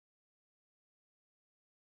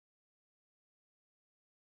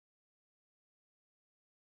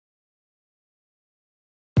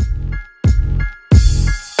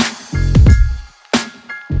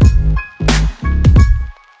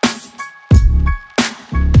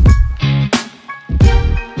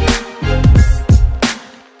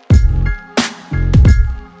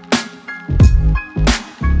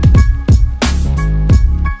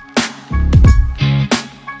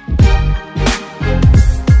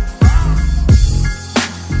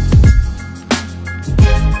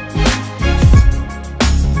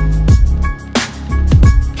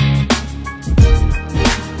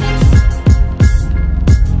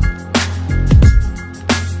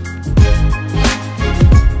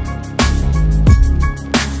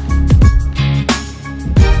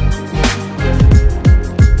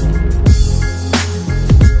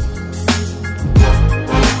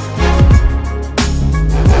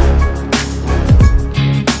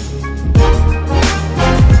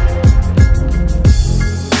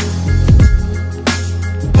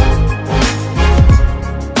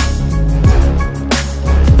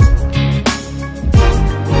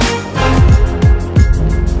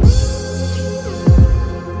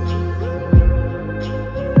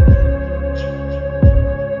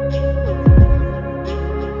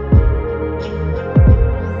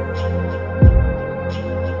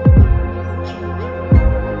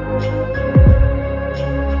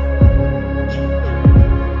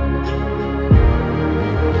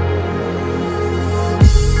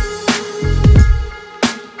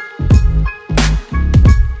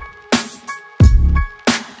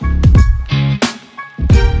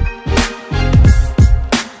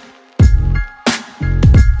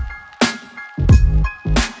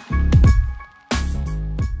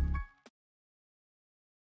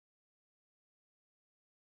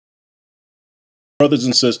Brothers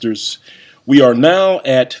and sisters, we are now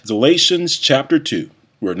at Galatians chapter 2.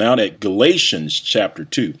 We're now at Galatians chapter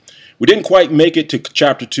 2. We didn't quite make it to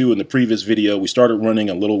chapter 2 in the previous video. We started running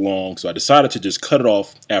a little long, so I decided to just cut it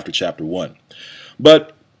off after chapter 1.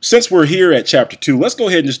 But since we're here at chapter 2, let's go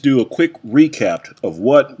ahead and just do a quick recap of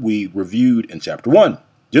what we reviewed in chapter 1,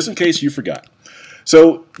 just in case you forgot.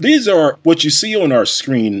 So these are what you see on our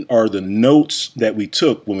screen are the notes that we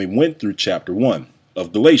took when we went through chapter 1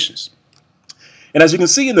 of Galatians. And as you can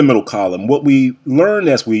see in the middle column, what we learned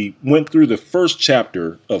as we went through the first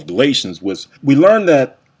chapter of Galatians was we learned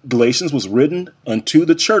that Galatians was written unto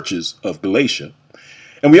the churches of Galatia.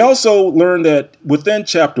 And we also learned that within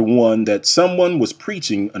chapter 1 that someone was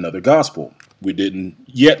preaching another gospel. We didn't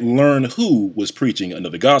yet learn who was preaching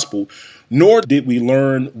another gospel, nor did we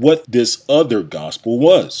learn what this other gospel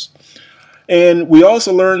was. And we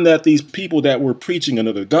also learned that these people that were preaching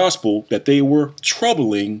another gospel, that they were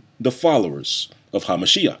troubling the followers of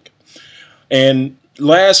HaMashiach. And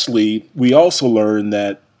lastly, we also learned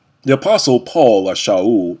that the Apostle Paul, or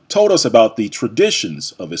Shaul, told us about the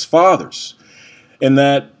traditions of his fathers, and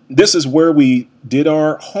that this is where we did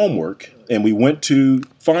our homework, and we went to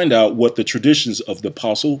find out what the traditions of the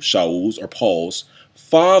Apostle Shaul's or Paul's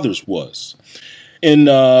fathers was. And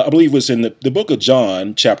I believe it was in the book of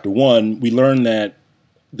John, chapter 1, we learned that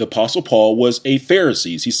the Apostle Paul was a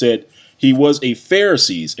Pharisee. He said he was a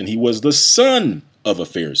Pharisee, and he was the son of a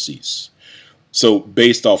Pharisee. So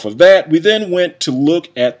based off of that, we then went to look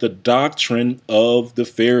at the doctrine of the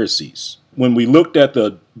Pharisees. When we looked at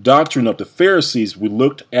the doctrine of the Pharisees, we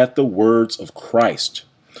looked at the words of Christ.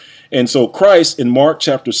 And so Christ in Mark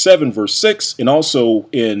chapter 7, verse 6, and also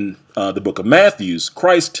in the book of Matthew,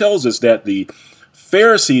 Christ tells us that the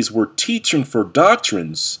Pharisees were teaching for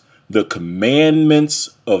doctrines the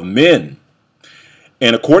commandments of men.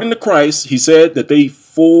 And according to Christ, he said that they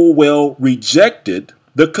full well rejected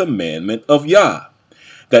the commandment of Yah,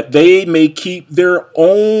 that they may keep their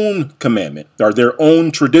own commandment or their own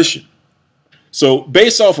tradition. So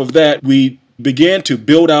based off of that, we began to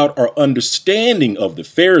build out our understanding of the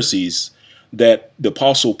Pharisees that the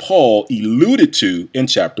Apostle Paul alluded to in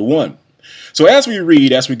chapter 1. So as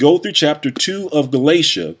we go through chapter 2 of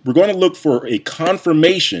Galatia, we're going to look for a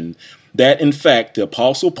confirmation that, in fact, the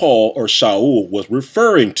Apostle Paul or Shaul was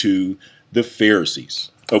referring to the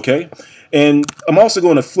Pharisees. Okay? And I'm also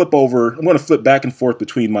going to flip back and forth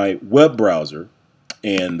between my web browser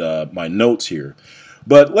and my notes here.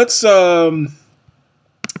 But let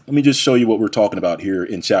me just show you what we're talking about here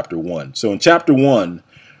in chapter 1. So in chapter 1,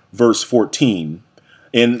 verse 14,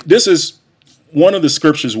 and this is one of the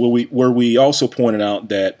scriptures where we also pointed out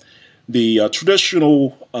that the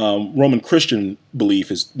traditional Roman Christian belief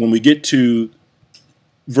is when we get to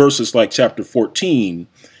verses like chapter 14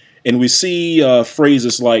 and we see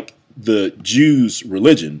phrases like the Jews'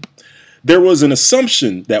 religion, there was an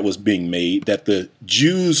assumption that was being made that the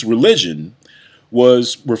Jews' religion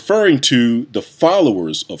was referring to the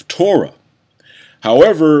followers of Torah.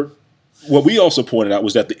 However, what we also pointed out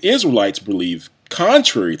was that the Israelites believe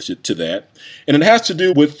contrary to that, and it has to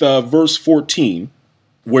do with verse 14,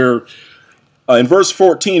 where in verse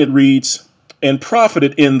 14 it reads, "And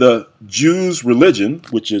profited in the Jews' religion,"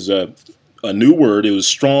 which is a new word. It was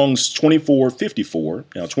Strong's 2454.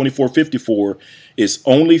 Now 2454 is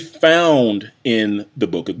only found in the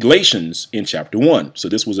book of Galatians in chapter 1. So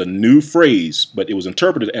this was a new phrase, but it was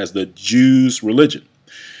interpreted as the Jews' religion.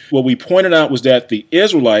 What we pointed out was that the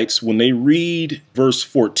Israelites, when they read verse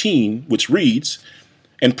 14, which reads,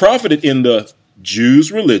 "And profited in the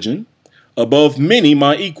Jews' religion above many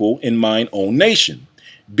my equal in mine own nation,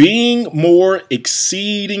 being more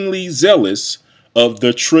exceedingly zealous of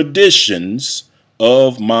the traditions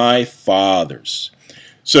of my fathers."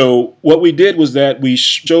 So what we did was that we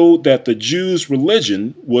showed that the Jews'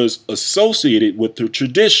 religion was associated with the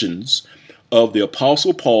traditions of the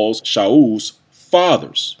Apostle Paul's, Shaul's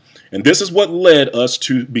fathers. And this is what led us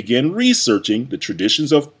to begin researching the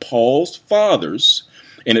traditions of Paul's fathers,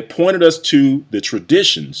 and it pointed us to the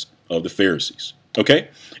traditions of the Pharisees. Okay?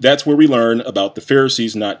 That's where we learn about the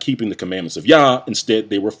Pharisees not keeping the commandments of Yah. Instead,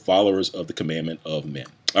 they were followers of the commandment of men.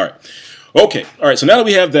 All right. Okay. All right. So now that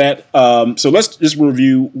we have that, so let's just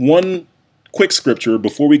review one quick scripture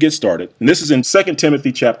before we get started. And this is in 2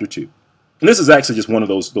 Timothy chapter 2. And this is actually just one of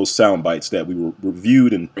those sound bites that we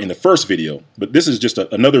reviewed in the first video. But this is just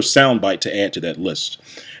another sound bite to add to that list.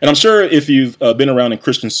 And I'm sure if you've been around in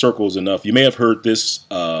Christian circles enough, you may have heard this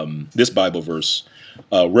Bible verse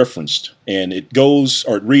referenced. And it goes,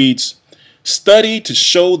 or it reads, "Study to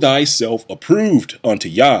show thyself approved unto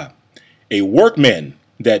Yah, a workman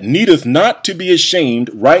that needeth not to be ashamed,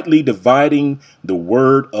 rightly dividing the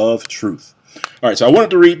word of truth." All right, so I wanted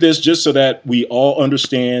to read this just so that we all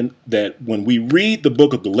understand that when we read the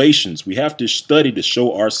book of Galatians, we have to study to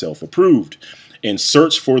show ourselves approved and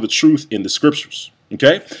search for the truth in the scriptures.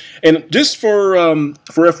 Okay, and just for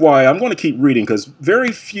FYI, I'm going to keep reading because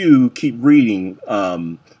very few keep reading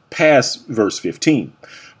past verse 15.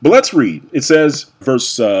 But let's read. It says, verse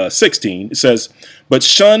 16, it says, "But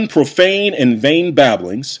shun profane and vain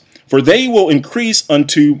babblings, for they will increase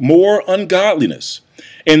unto more ungodliness,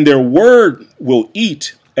 and their word will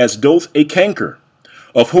eat as doth a canker,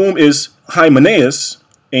 of whom is Hymenaeus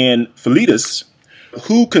and Philetus,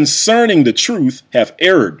 who concerning the truth have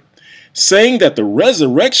erred, saying that the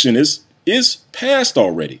resurrection is past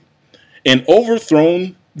already, and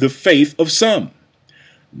overthrown the faith of some.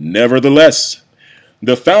 Nevertheless,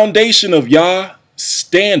 the foundation of Yah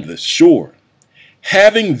standeth sure,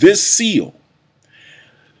 having this seal,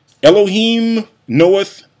 Elohim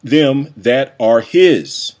knoweth them that are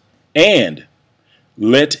his, and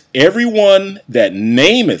let everyone that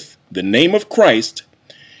nameth the name of Christ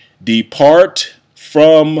depart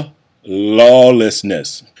from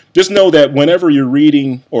lawlessness." Just know that whenever you're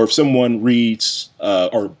reading, or if someone reads,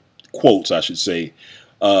 or quotes, I should say,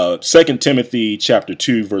 2 Timothy chapter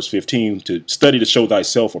 2, verse 15, to study to show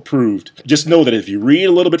thyself approved, just know that if you read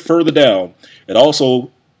a little bit further down, it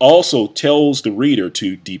also tells the reader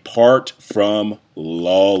to depart from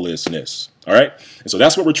lawlessness. All right. And so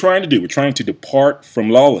that's what we're trying to do. We're trying to depart from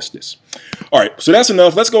lawlessness. All right. So that's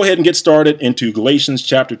enough. Let's go ahead and get started into Galatians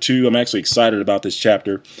chapter 2. I'm actually excited about this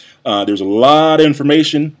chapter. There's a lot of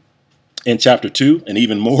information in chapter 2 and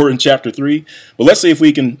even more in chapter 3. But let's see if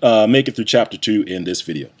we can make it through chapter 2 in this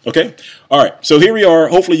video. Okay. All right. So here we are.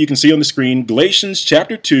 Hopefully you can see on the screen Galatians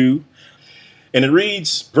chapter 2. And it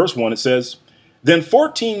reads, verse 1, it says, "Then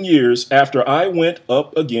 14 years after I went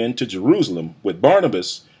up again to Jerusalem with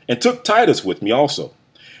Barnabas, and took Titus with me also.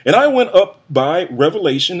 And I went up by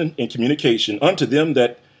revelation and communication unto them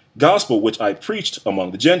that gospel which I preached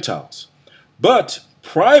among the Gentiles, but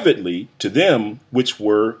privately to them which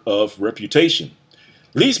were of reputation,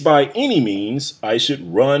 lest by any means I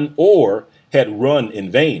should run or had run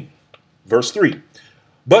in vain." Verse 3,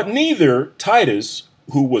 "But neither Titus,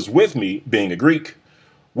 who was with me, being a Greek,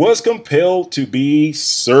 was compelled to be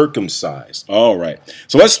circumcised." All right.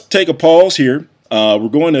 So let's take a pause here. We're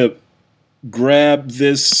going to grab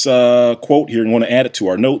this quote here and want to add it to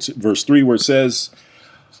our notes at verse 3 where it says,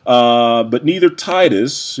 "But neither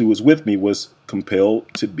Titus, who was with me, was compelled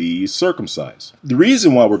to be circumcised." The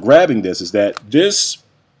reason why we're grabbing this is that this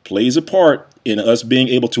plays a part in us being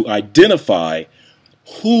able to identify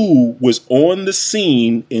who was on the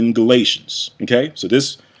scene in Galatians. Okay, so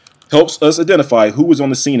this helps us identify who was on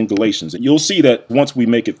the scene in Galatians. And you'll see that once we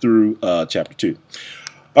make it through chapter 2.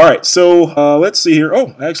 All right, so let's see here.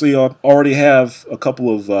 Oh, actually, I already have a couple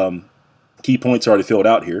of key points already filled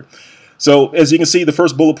out here. So as you can see, the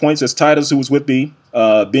first bullet point says Titus, who was with me,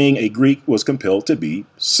 being a Greek, was compelled to be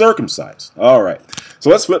circumcised. All right, so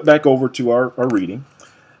let's flip back over to our reading.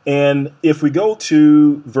 And if we go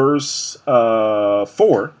to verse 4,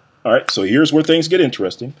 all right, so here's where things get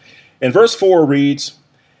interesting. And verse 4 reads,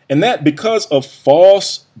 "And that because of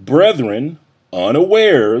false brethren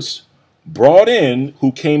unawares brought in,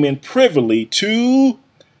 who came in privily to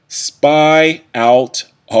spy out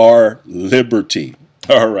our liberty."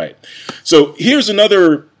 All right. So here's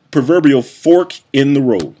another proverbial fork in the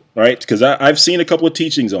road, right? Because I've seen a couple of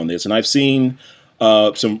teachings on this, and I've seen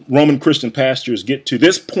some Roman Christian pastors get to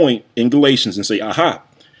this point in Galatians and say, aha,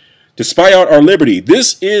 to spy out our liberty.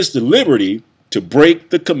 This is the liberty to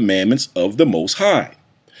break the commandments of the Most High.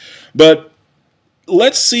 But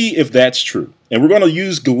let's see if that's true. And we're going to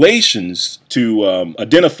use Galatians to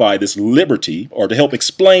identify this liberty, or to help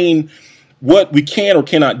explain what we can or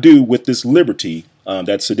cannot do with this liberty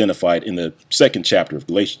that's identified in the second chapter of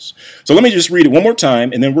Galatians. So let me just read it one more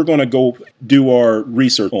time, and then we're going to go do our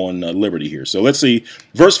research on liberty here. So let's see.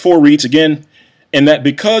 Verse 4 reads again, "And that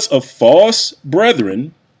because of false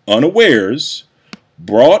brethren unawares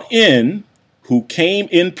brought in, who came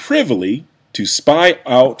in privily to spy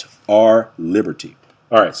out our liberty."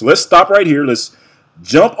 All right, so let's stop right here. Let's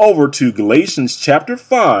jump over to Galatians chapter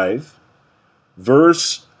 5,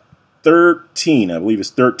 verse 13. I believe it's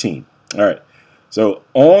 13. All right, so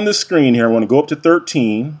on the screen here, I want to go up to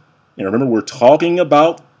 13. And remember, we're talking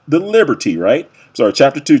about the liberty, right? Sorry,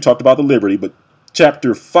 chapter 2 talked about the liberty, but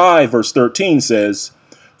chapter 5, verse 13 says,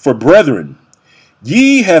 "For brethren,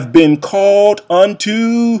 ye have been called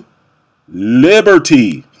unto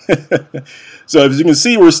liberty." So as you can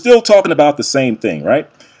see, we're still talking about the same thing, right?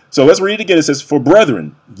 So let's read it again. It says, "For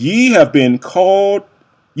brethren, ye have been called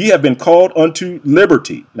unto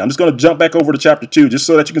liberty." Now I'm just going to jump back over to chapter 2 just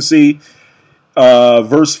so that you can see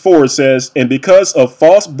verse 4 says, and because of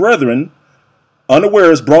false brethren,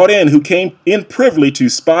 unawares brought in, who came in privily to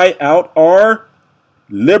spy out our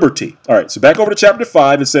liberty. All right, so back over to chapter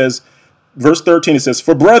 5, it says, verse 13, it says,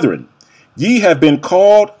 for brethren, ye have been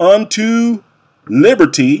called unto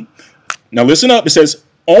liberty. Now listen up, it says,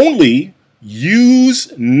 only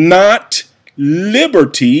use not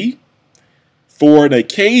liberty for an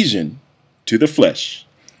occasion to the flesh,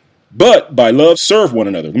 but by love serve one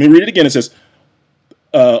another. Let me read it again. It says,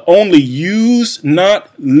 only use not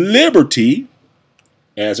liberty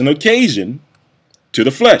as an occasion to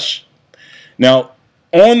the flesh. Now,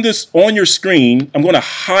 on your screen, I'm going to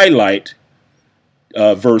highlight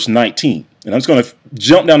verse 19. And I'm just going to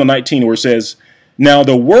jump down to 19 where it says, now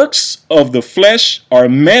the works of the flesh are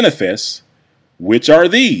manifest, which are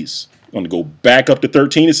these. I'm going to go back up to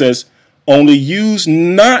 13. It says, only use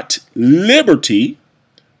not liberty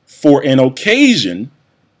for an occasion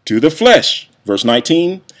to the flesh. Verse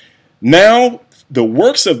 19, now the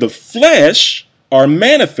works of the flesh are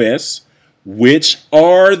manifest, which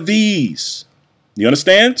are these. You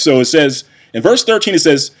understand? So it says, in verse 13, it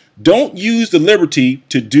says, don't use the liberty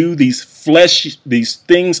to do these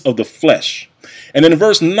things of the flesh. And then in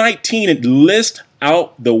verse 19, it lists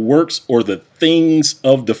out the works or the things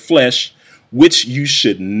of the flesh, which you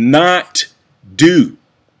should not do.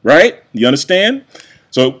 Right? You understand?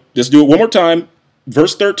 So let's do it one more time.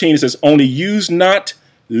 Verse 13, it says, only use not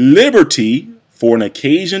liberty for an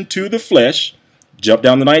occasion to the flesh. Jump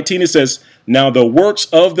down to 19, it says, now the works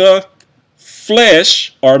of the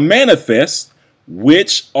flesh are manifest,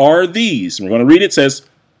 which are these. And we're going to read it. It says,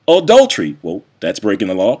 adultery, well, that's breaking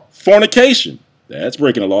the law. Fornication, that's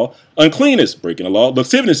breaking the law. Uncleanness, breaking the law.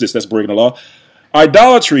 Lasciviousness, that's breaking the law.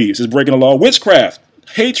 Idolatry, this is breaking the law. Witchcraft,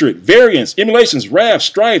 hatred, variance, emulations, wrath,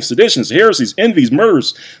 strife, seditions, heresies, envies,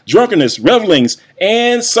 murders, drunkenness, revelings,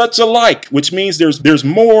 and such alike, which means there's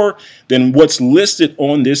more than what's listed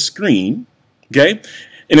on this screen. Okay?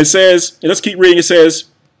 And it says, and let's keep reading, it says,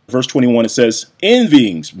 verse 21, it says,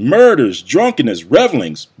 envyings, murders, drunkenness,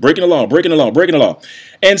 revelings, breaking the law, breaking the law, breaking the law,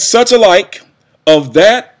 and such alike, of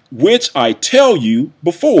that which I tell you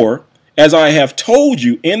before, as I have told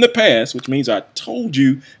you in the past, which means I told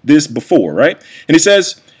you this before, right? And it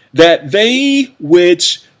says that they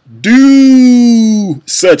which do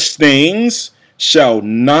such things shall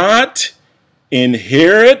not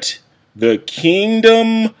inherit the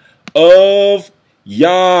kingdom of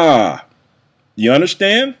Yah. You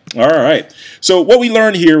understand? All right. So what we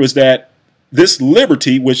learned here was that this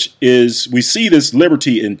liberty, which is, we see this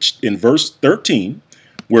liberty in verse 13,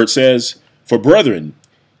 where it says, for brethren,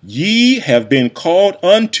 ye have been called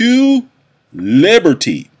unto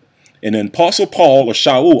liberty. And then Apostle Paul or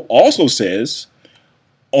Shaul also says,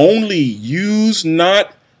 only use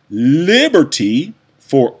not liberty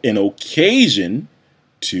for an occasion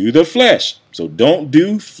to the flesh. So don't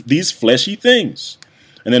do these fleshy things.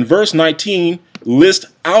 And then verse 19 lists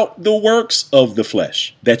out the works of the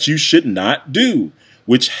flesh that you should not do,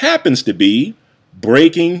 which happens to be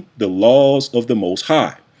breaking the laws of the Most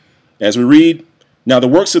High. As we read, now the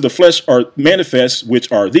works of the flesh are manifest,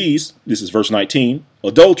 which are these. This is verse 19,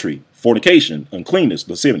 adultery, fornication, uncleanness,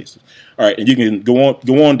 lasciviousness. All right, and you can go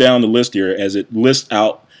on down the list here as it lists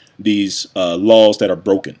out these laws that are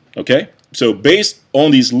broken. Okay, so based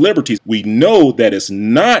on these liberties, we know that it's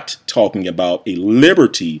not talking about a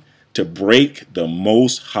liberty to break the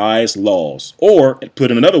Most High's laws, or put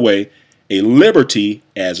in another way, a liberty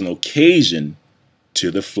as an occasion to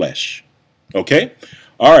the flesh. Okay?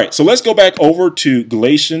 All right, so let's go back over to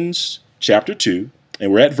Galatians chapter 2,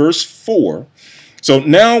 and we're at verse 4. So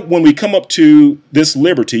now when we come up to this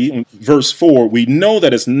liberty, verse 4, we know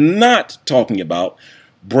that it's not talking about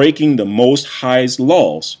breaking the Most High's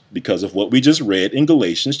laws because of what we just read in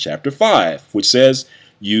Galatians chapter 5, which says,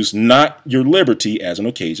 use not your liberty as an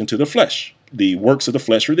occasion to the flesh. The works of the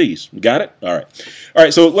flesh are these. Got it? All right. All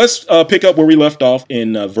right, so let's pick up where we left off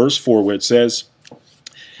in verse 4, where it says,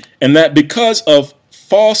 and that because of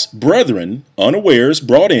false brethren, unawares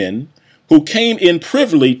brought in, who came in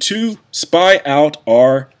privily to spy out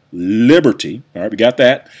our liberty. All right, we got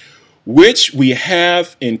that. Which we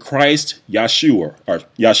have in Christ Yeshua, or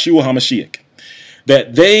Yeshua HaMashiach,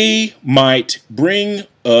 that they might bring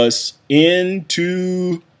us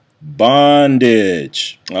into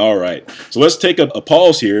bondage. All right, so let's take a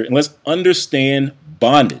pause here and let's understand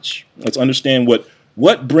bondage. Let's understand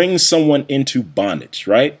what brings someone into bondage,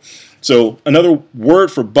 right? So another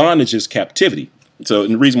word for bondage is captivity. So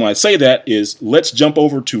and the reason why I say that is let's jump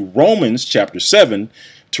over to Romans chapter 7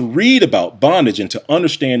 to read about bondage and to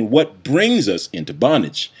understand what brings us into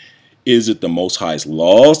bondage. Is it the Most High's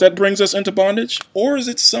laws that brings us into bondage, or is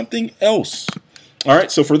it something else? All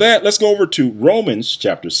right, so for that, let's go over to Romans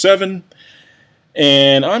chapter 7,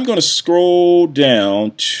 and I'm going to scroll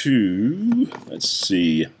down to, let's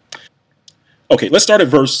see. Okay, let's start at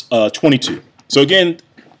verse 22. So again,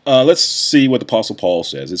 let's see what the Apostle Paul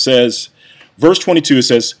says. It says, verse 22, it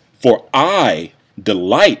says, "For I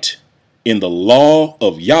delight in the law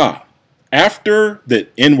of Yah after the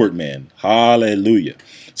inward man." Hallelujah.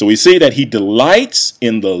 So we see that he delights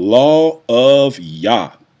in the law of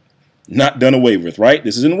Yah. Not done away with, right?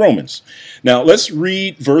 This is in Romans. Now let's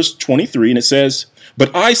read verse 23, and it says, "But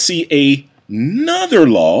I see another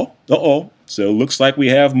law." So it looks like we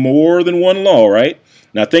have more than one law, right?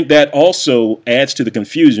 And I think that also adds to the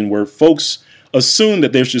confusion where folks assume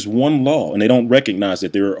that there's just one law and they don't recognize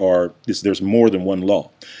that there's more than one law.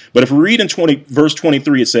 But if we read in verse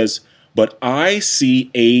 23, it says, "But I see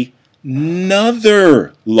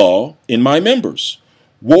another law in my members,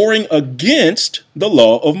 warring against the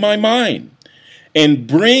law of my mind, and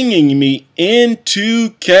bringing me into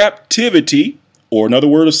captivity," or another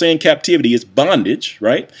word of saying captivity is bondage,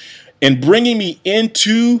 right? "And bringing me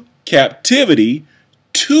into captivity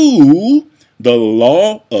to the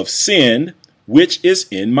law of sin, which is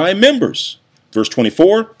in my members." Verse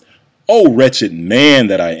 24, "O wretched man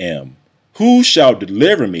that I am, who shall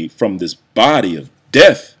deliver me from this body of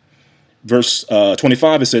death?" Verse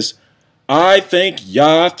 25, it says, "I thank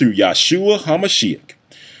Yah through Yeshua HaMashiach.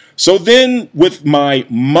 So then with my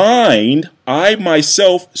mind, I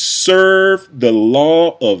myself serve the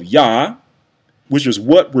law of Yah," which is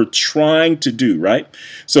what we're trying to do, right?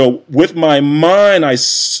 So with my mind,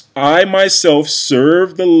 I myself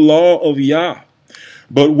serve the law of Yah,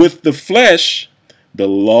 but with the flesh, the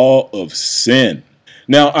law of sin.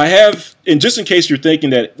 Now I have, and just in case you're thinking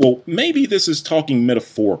that, well, maybe this is talking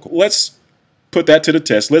metaphorical, let's put that to the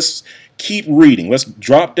test. Let's keep reading. Let's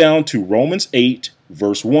drop down to Romans 8,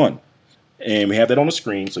 verse 1. And we have that on the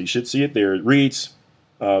screen, so you should see it there. It reads,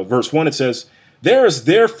 verse 1, it says, "There is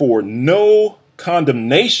therefore no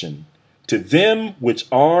condemnation to them which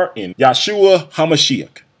are in Yeshua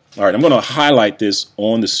HaMashiach." All right, I'm going to highlight this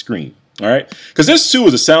on the screen. All right, because this too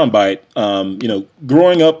is a soundbite.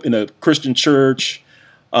 Growing up in a Christian church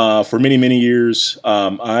for many, many years,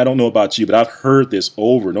 I don't know about you, but I've heard this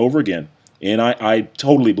over and over again, and I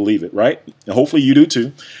totally believe it, right? And hopefully you do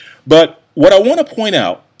too. But what I want to point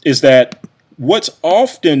out is that what's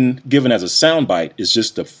often given as a soundbite is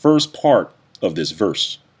just the first part of this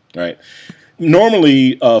verse, right?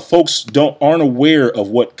 Normally, folks aren't aware of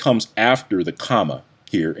what comes after the comma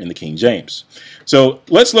here in the King James. So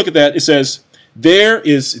let's look at that. It says, "There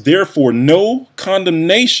is therefore no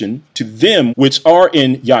condemnation to them which are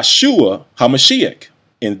in Yeshua HaMashiach."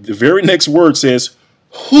 And the very next word says,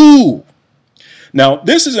 "who." Now,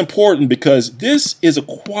 this is important because this is a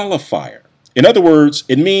qualifier. In other words,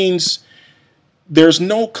 it means there's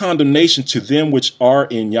no condemnation to them which are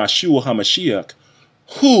in Yeshua HaMashiach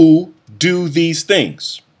who do these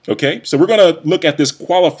things. Okay, so we're going to look at this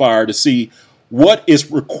qualifier to see what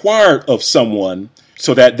is required of someone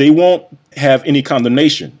so that they won't have any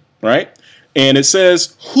condemnation, right? And it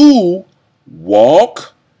says, "who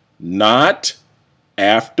walk not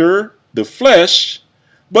after the flesh,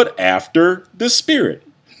 but after the Spirit."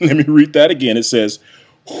 Let me read that again. It says,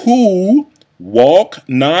 "who walk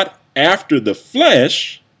not after the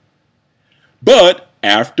flesh, but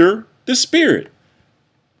after the Spirit."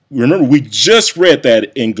 Remember, we just read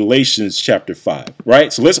that in Galatians chapter 5,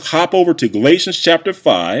 right? So let's hop over to Galatians chapter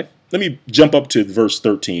 5. Let me jump up to verse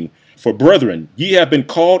 13. "For brethren, ye have been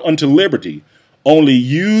called unto liberty, only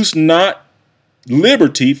use not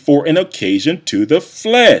liberty for an occasion to the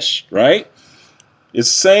flesh," right?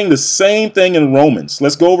 It's saying the same thing in Romans.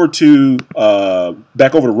 Let's go over to,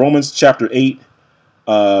 back over to Romans chapter 8,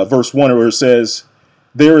 verse 1, where it says,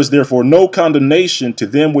 "There is therefore no condemnation to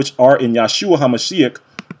them which are in Yeshua HaMashiach,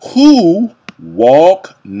 who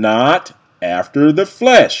walk not after the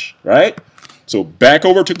flesh," right? So back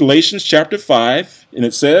over to Galatians chapter 5, and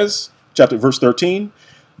it says, verse 13,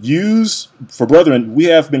 "For brethren, we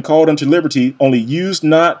have been called unto liberty, only use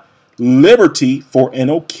not liberty for an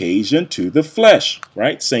occasion to the flesh,"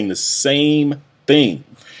 right? Saying the same thing.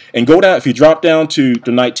 And go down, if you drop down to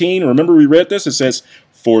 19, remember we read this, it says,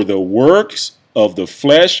 "For the works of the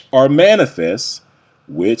flesh are manifest,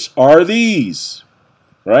 which are these,"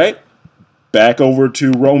 right? Back over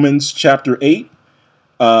to Romans chapter 8,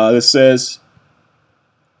 it says,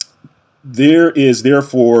 "There is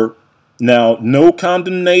therefore now no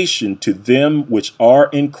condemnation to them which are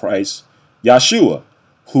in Christ Yeshua,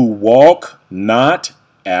 who walk not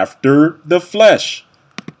after the flesh."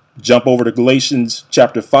 Jump over to Galatians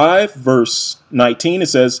chapter 5, verse 19. It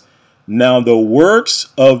says, now the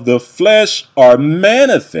works of the flesh are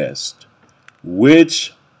manifest,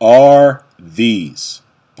 which are these.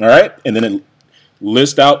 All right. And then it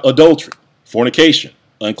lists out adultery, fornication,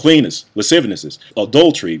 uncleanness, lasciviousness,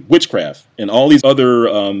 adultery, witchcraft, and all these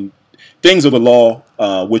other things of the law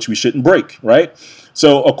which we shouldn't break. Right.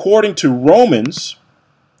 So according to Romans,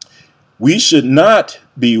 we should not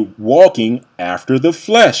be walking after the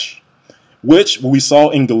flesh, which we saw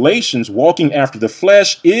in Galatians. Walking after the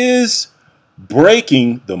flesh is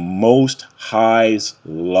breaking the Most High's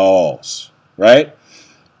laws, right?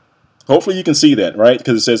 Hopefully you can see that, right?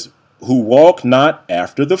 Because it says, who walk not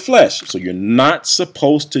after the flesh. So you're not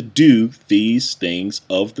supposed to do these things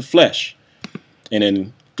of the flesh. And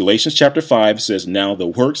in Galatians chapter 5 says, now the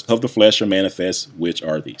works of the flesh are manifest, which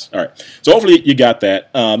are these. All right. So hopefully you got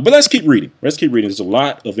that. But let's keep reading. Let's keep reading. There's a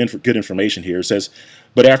lot of good information here. It says,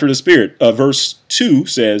 but after the Spirit, verse 2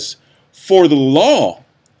 says, for the law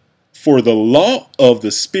of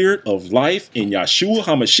the Spirit of life in Yahshua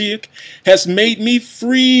HaMashiach has made me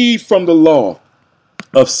free from the law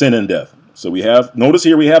of sin and death. So we have, notice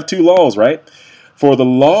here we have two laws, right? For the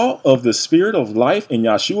law of the Spirit of life in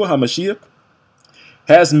Yahshua HaMashiach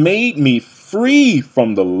has made me free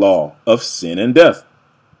from the law of sin and death.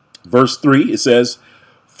 Verse 3, it says,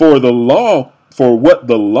 for what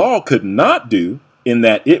the law could not do, in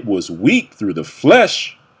that it was weak through the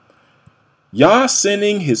flesh, Yah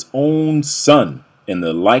sending his own Son in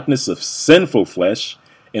the likeness of sinful flesh,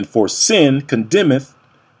 and for sin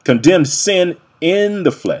condemned sin in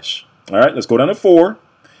the flesh. All right, let's go down to 4.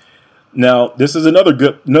 Now, this is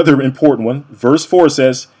another important one. Verse 4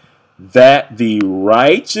 says, that the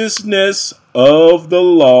righteousness of the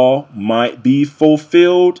law might be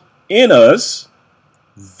fulfilled in us.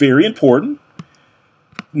 Very important.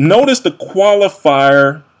 Notice the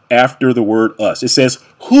qualifier after the word us. It says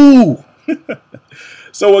who.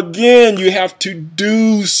 So again, you have to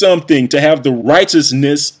do something to have the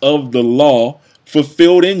righteousness of the law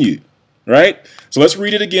fulfilled in you, right? So let's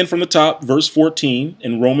read it again from the top, verse 14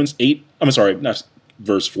 in Romans 8. I'm sorry, not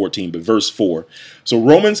verse 14, but verse 4. So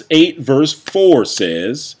Romans 8, verse 4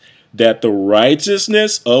 says that the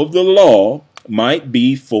righteousness of the law might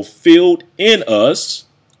be fulfilled in us,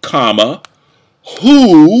 comma,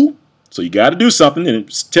 who, so you got to do something, and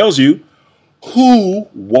it tells you, who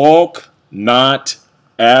walk not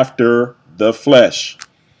after the flesh.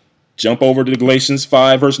 Jump over to Galatians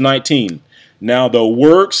 5, verse 19. Now the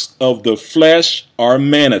works of the flesh are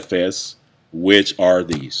manifest, which are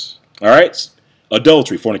these. All right?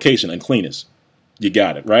 Adultery, fornication, uncleanness. You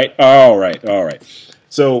got it, right? All right, all right.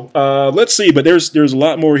 So let's see, but there's a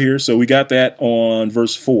lot more here. So we got that on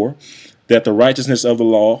verse 4, that the righteousness of the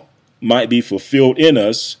law might be fulfilled in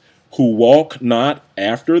us, who walk not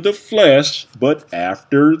after the flesh, but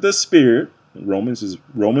after the Spirit.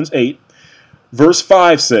 Romans 8. Verse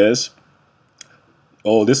 5 says,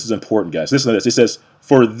 oh, this is important, guys. Listen to this. It says,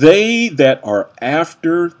 for they that are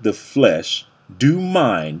after the flesh do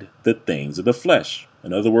mind the things of the flesh.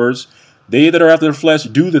 In other words, they that are after the flesh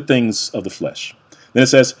do the things of the flesh. Then it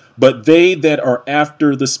says, but they that are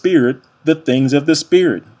after the Spirit, the things of the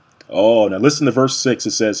Spirit. Oh, now listen to verse 6.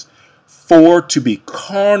 It says, for to be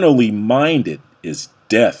carnally minded is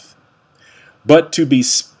death, but to be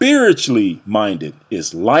spiritually minded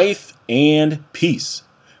is life and peace.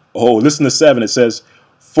 Oh, listen to 7. It says,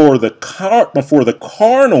 for the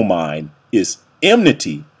carnal mind is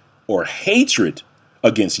enmity or hatred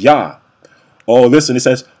against Yah. Oh, listen, it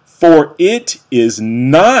says, for it is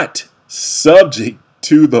not subject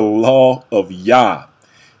to the law of Yah,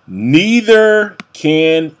 neither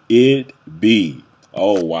can it be.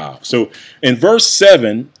 Oh, wow. So in verse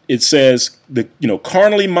 7, it says,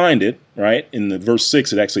 carnally minded, right? In the verse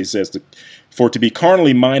 6, it actually says, for to be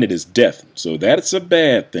carnally minded is death. So that's a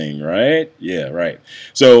bad thing, right? Yeah, right.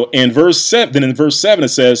 So in verse 7, it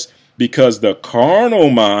says, because the carnal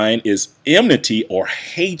mind is enmity or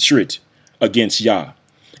hatred against Yah.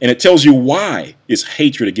 And it tells you why it's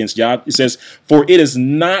hatred against Yah. It says, for it is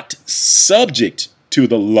not subject to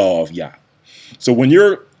the law of Yah. So when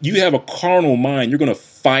you have a carnal mind, you're going to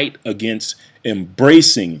fight against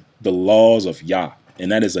embracing the laws of Yah.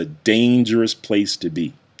 And that is a dangerous place to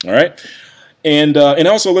be. All right. And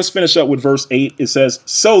also let's finish up with verse 8. It says,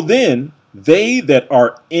 so then they that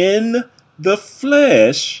are in the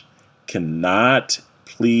flesh cannot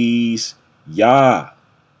please Yah.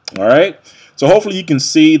 All right. So hopefully you can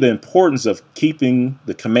see the importance of keeping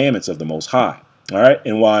the commandments of the Most High. All right.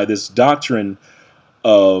 And why this doctrine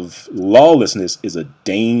of lawlessness is a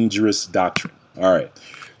dangerous doctrine. All right.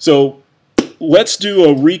 So let's do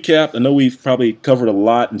a recap. I know we've probably covered a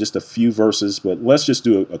lot in just a few verses, but let's just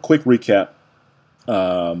do a quick recap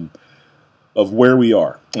of where we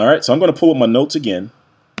are. All right, so I'm going to pull up my notes again,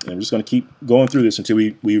 and we're just going to keep going through this until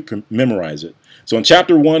we can memorize it. So in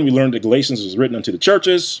chapter 1, we learned that Galatians was written unto the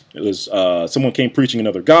churches. It was someone came preaching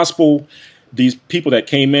another gospel. These people that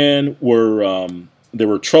came in were they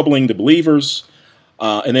were troubling the believers,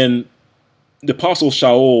 and then the Apostle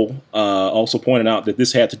Shaul also pointed out that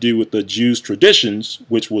this had to do with the Jews' traditions,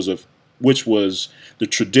 which was the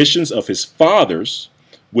traditions of his fathers,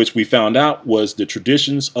 which we found out was the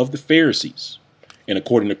traditions of the Pharisees. And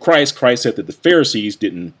according to Christ, Christ said that the Pharisees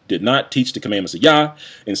did not teach the commandments of Yah.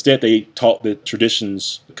 Instead, they taught the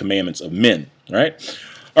traditions, the commandments of men. Right?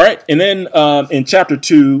 All right. And then in chapter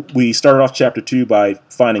 2, we started off chapter 2 by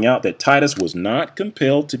finding out that Titus was not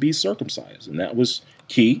compelled to be circumcised. And that was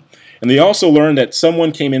key. And they also learned that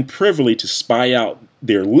someone came in privily to spy out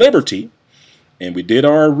their liberty. And we did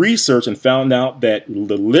our research and found out that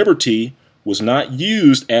the liberty was not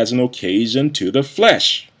used as an occasion to the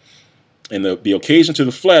flesh. And the occasion to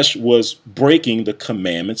the flesh was breaking the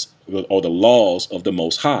commandments or the laws of the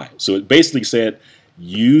Most High. So it basically said,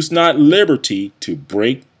 use not liberty to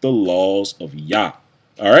break the laws of Yah.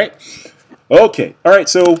 All right? Okay. All right.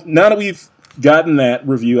 So now that we've gotten that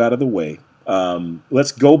review out of the way,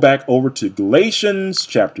 let's go back over to Galatians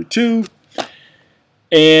chapter 2.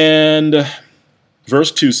 And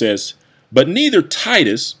verse 2 says, but neither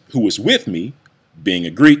Titus, who was with me, being a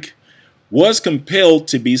Greek, was compelled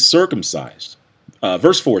to be circumcised.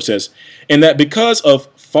 Verse 4 says, and that because of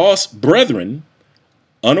false brethren,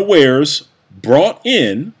 unawares, brought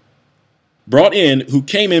in, who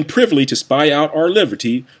came in privily to spy out our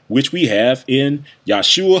liberty, which we have in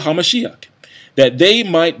Yahshua HaMashiach, that they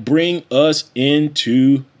might bring us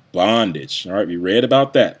into bondage. All right, we read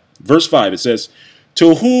about that. Verse 5, it says,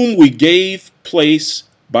 to whom we gave place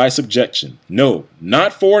by subjection, no,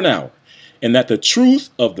 not for an hour, and that the truth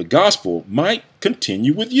of the gospel might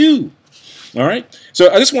continue with you. All right. So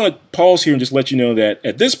I just want to pause here and just let you know that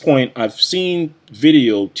at this point, I've seen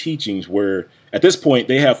video teachings where at this point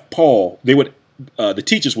they have Paul, the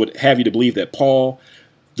teachers would have you to believe that Paul,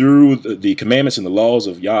 through the commandments and the laws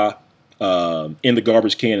of Yah in the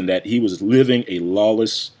garbage can, and that he was living a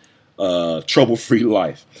lawless, trouble-free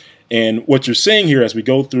life. And what you're seeing here as we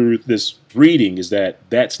go through this reading is that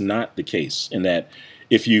that's not the case, and that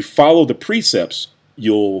if you follow the precepts,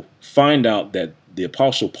 you'll find out that the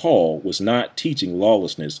Apostle Paul was not teaching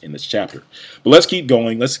lawlessness in this chapter. But let's keep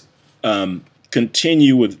going. Let's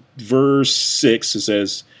continue with verse 6. It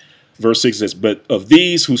says, verse 6 says, but of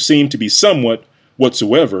these who seem to be somewhat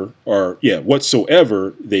whatsoever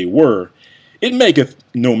they were, it maketh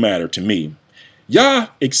no matter to me. Yah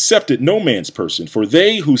accepted no man's person, for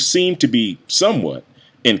they who seemed to be somewhat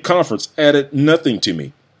in conference added nothing to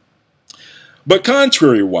me. But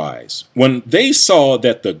contrariwise, when they saw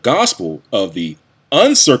that the gospel of the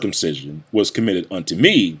uncircumcision was committed unto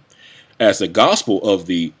me, as the gospel of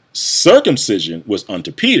the circumcision was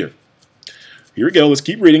unto Peter. Here we go. Let's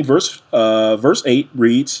keep reading. Verse 8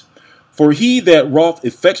 reads, for he that wrought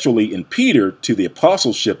effectually in Peter to the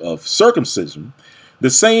apostleship of circumcision,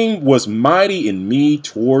 the same was mighty in me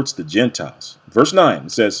towards the Gentiles. Verse 9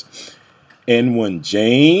 says, and when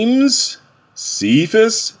James,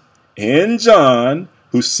 Cephas, and John,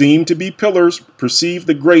 who seemed to be pillars, perceived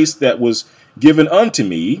the grace that was given unto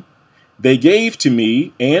me, they gave to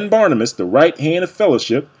me and Barnabas the right hand of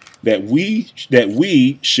fellowship, that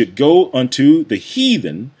we should go unto the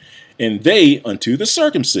heathen, and they unto the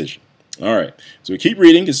circumcision. All right, so we keep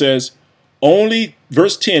reading. It says, only,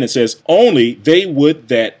 verse 10, it says, only they would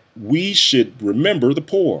that we should remember the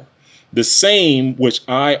poor, the same which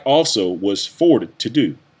I also was forwarded to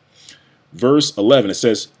do. Verse 11, it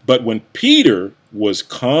says, but when Peter was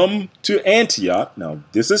come to Antioch, now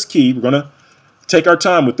this is key, we're going to take our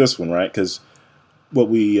time with this one, right? Because what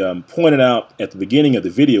we pointed out at the beginning of the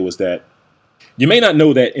video was that you may not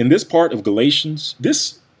know that in this part of Galatians,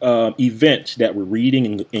 this event that we're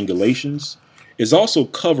reading in Galatians is also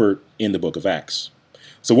covered in the book of Acts.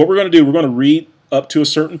 So what we're going to do, we're going to read up to a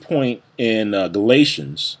certain point in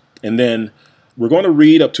Galatians, and then we're going to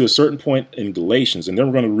read up to a certain point in Galatians, and then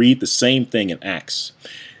we're going to read the same thing in Acts.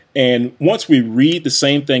 And once we read the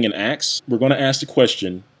same thing in Acts, we're going to ask the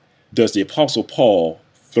question, does the Apostle Paul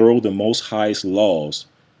throw the Most High's laws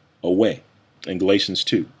away in Galatians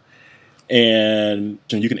 2? And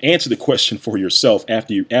you can answer the question for yourself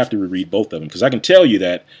after we read both of them, because I can tell you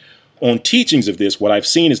that on teachings of this, what I've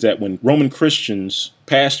seen is that when Roman Christians,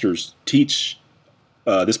 pastors, teach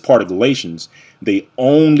this part of Galatians, they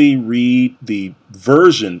only read the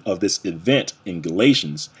version of this event in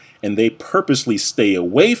Galatians, and they purposely stay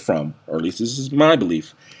away from, or at least this is my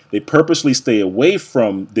belief, they purposely stay away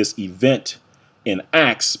from this event in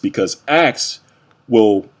Acts, because Acts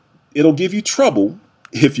it'll give you trouble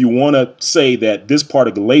if you want to say that this part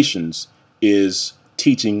of Galatians is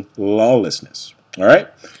teaching lawlessness. All right.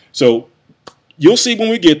 So you'll see when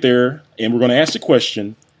we get there, and we're going to ask the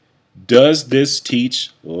question, does this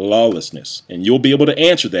teach lawlessness? And you'll be able to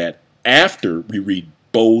answer that after we read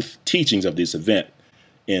both teachings of this event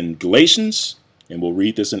in Galatians, and we'll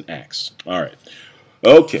read this in Acts. All right.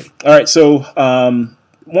 Okay. All right. So I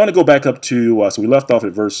want to go back up to, so we left off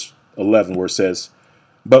at verse 11 where it says,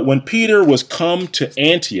 but when Peter was come to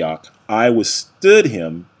Antioch, I withstood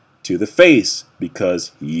him to the face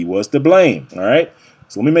because he was to blame. All right.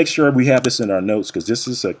 So let me make sure we have this in our notes, because this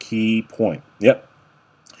is a key point. Yep.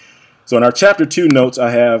 So in our chapter 2 notes,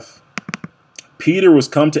 I have Peter was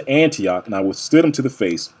come to Antioch, and I withstood him to the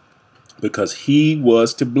face because he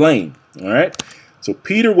was to blame. All right. So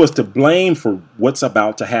Peter was to blame for what's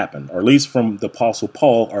about to happen, or at least from the Apostle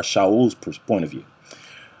Paul or Shaul's point of view.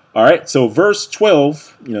 All right. So verse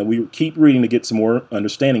 12, we keep reading to get some more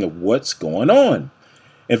understanding of what's going on.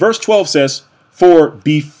 And verse 12 says, for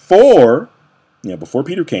before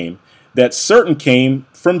Peter came, that certain came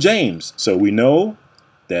from James. So we know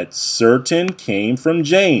that certain came from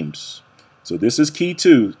James. So this is key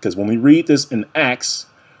too, because when we read this in Acts,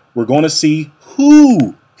 we're going to see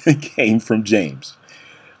who came from James.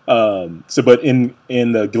 But in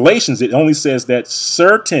the Galatians, it only says that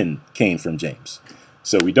certain came from James.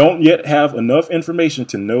 So we don't yet have enough information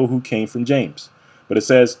to know who came from James. But it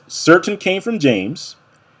says certain came from James.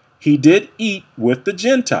 He did eat with the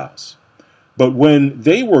Gentiles. But when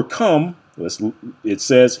they were come, it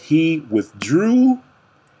says he withdrew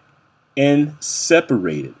and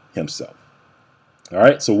separated himself. All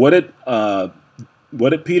right. So what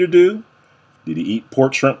did Peter do? Did he eat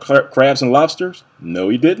pork, shrimp, crabs, and lobsters? No,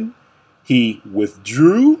 he didn't. He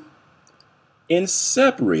withdrew and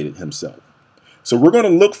separated himself. So we're going to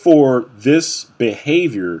look for this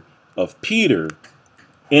behavior of Peter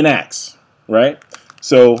in Acts, right?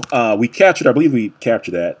 So I believe we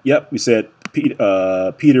captured that. Yep, we said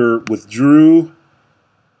Peter withdrew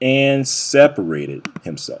and separated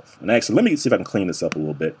himself. And actually, let me see if I can clean this up a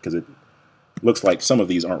little bit, because it looks like some of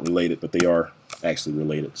these aren't related, but they are actually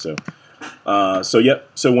related. So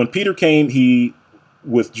when Peter came, he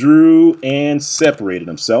withdrew and separated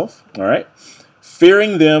himself. All right.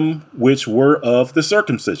 Fearing them which were of the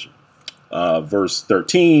circumcision. Verse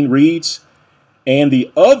 13 reads, and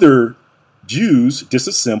the other Jews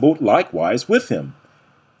disassembled likewise with him,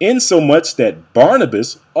 insomuch that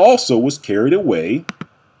Barnabas also was carried away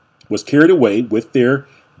with their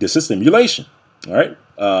dissimulation. All right.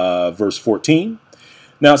 Verse 14.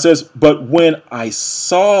 Now it says, but when I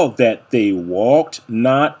saw that they walked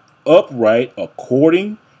not upright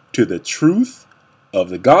according to the truth of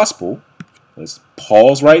the gospel. Let's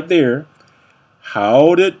pause right there.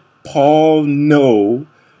 How did Paul know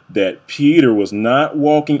that Peter was not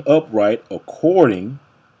walking upright according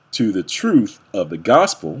to the truth of the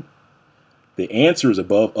gospel? The answer is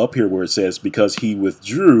up here where it says, because he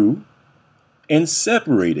withdrew and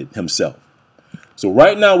separated himself. So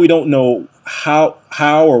right now we don't know how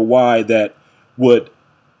or why that would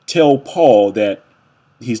tell Paul that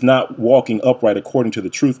he's not walking upright according to the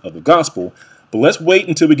truth of the gospel. But let's wait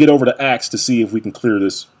until we get over to Acts to see if we can clear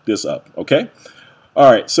this up. Okay.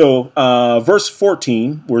 All right. So verse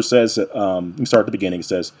 14, where it says, let me start at the beginning. It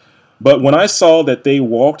says, but when I saw that they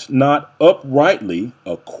walked not uprightly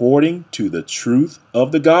according to the truth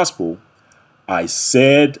of the gospel, I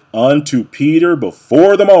said unto Peter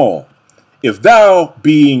before them all, if thou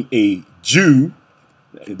being a Jew,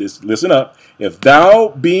 listen up, if thou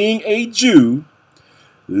being a Jew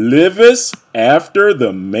livest after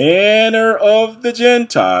the manner of the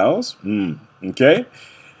Gentiles, okay,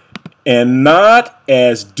 and not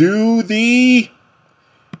as do the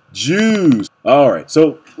Jews. All right,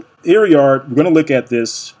 so here we are. We're going to look at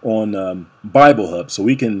this on Bible Hub, so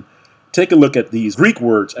we can take a look at these Greek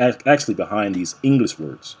words actually behind these English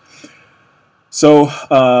words. So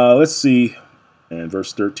let's see. In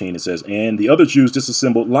verse 13 it says, and the other Jews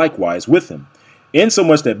disassembled likewise with him,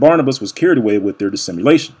 insomuch that Barnabas was carried away with their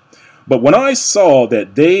dissimulation. But when I saw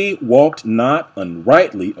that they walked not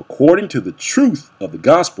unrightly according to the truth of the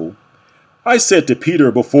gospel, I said to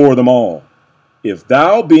Peter before them all, if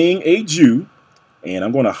thou being a Jew, and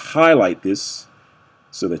I'm going to highlight this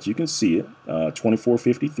so that you can see it,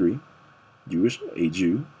 2453, a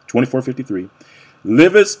Jew, 2453,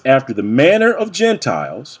 livest after the manner of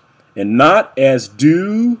Gentiles, and not as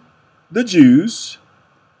do the Jews.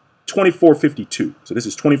 24:52. So this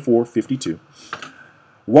is 24:52.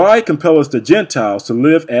 Why compellest the Gentiles to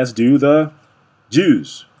live as do the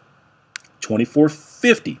Jews?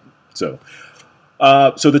 24:50. So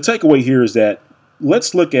the takeaway here is that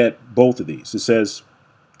let's look at both of these. It says,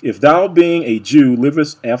 if thou being a Jew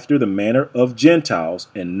livest after the manner of Gentiles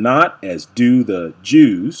and not as do the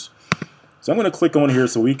Jews. So I'm going to click on here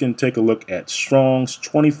so we can take a look at Strong's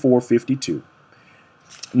 24:52.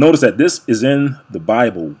 Notice that this is in the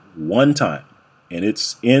Bible one time, and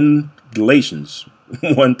it's in Galatians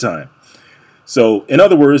one time. So in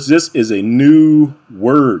other words, this is a new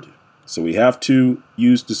word. So we have to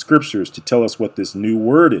use the scriptures to tell us what this new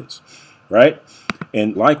word is, right?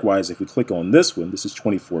 And likewise, if we click on this one, this is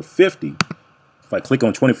 24:50. If I click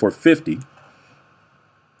on 24:50,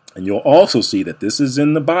 and you'll also see that this is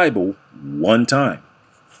in the Bible one time.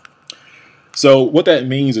 So what that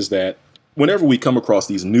means is that whenever we come across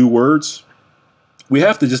these new words, we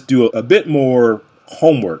have to just do a bit more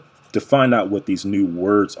homework to find out what these new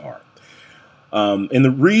words are. And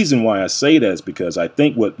the reason why I say that is because I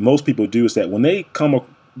think what most people do is that when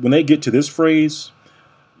they get to this phrase,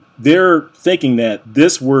 they're thinking that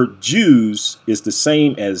this word Jews is the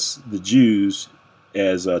same as the Jews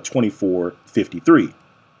as 24:53.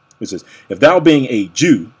 It says, if thou being a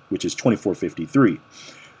Jew, which is 24:53.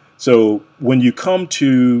 So when you come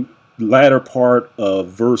to the latter part of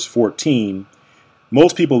verse 14,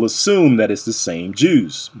 most people assume that it's the same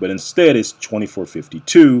Jews, but instead it's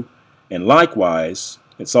 24:52, and likewise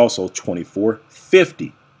it's also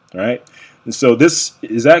 24:50. All right. And so this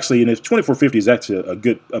is actually, and if 24:50 is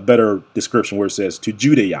actually a better description where it says to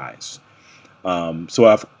Judaize. So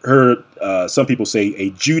I've heard some people say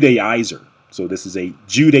a Judaizer. So this is a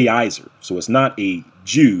Judaizer. So it's not a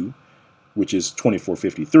Jew, which is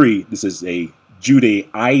 24:53. This is a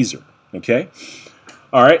Judaizer. Okay.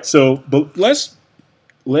 All right. So, but let's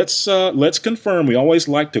confirm. We always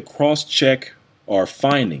like to cross-check our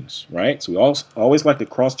findings, right? So we always like to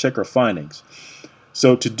cross-check our findings.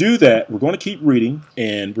 So to do that, we're going to keep reading,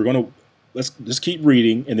 and let's just keep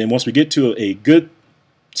reading, and then once we get to a good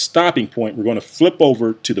stopping point, we're going to flip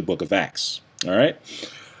over to the book of Acts. All right.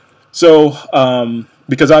 So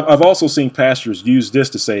because I've also seen pastors use this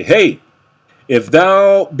to say, hey, if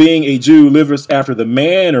thou being a Jew livest after the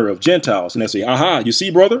manner of Gentiles, and they say, aha, you see,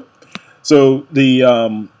 brother. So the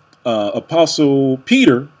Apostle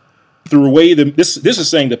Peter threw away this is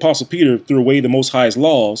saying the Apostle Peter threw away the Most High's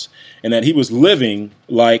laws, and that he was living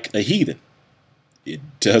like a heathen. It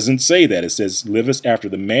doesn't say that. It says livest after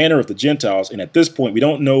the manner of the Gentiles, and at this point we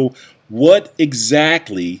don't know what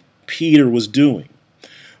exactly Peter was doing.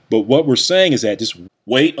 But what we're saying is that just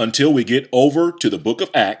wait until we get over to the book of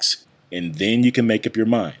Acts, and then you can make up your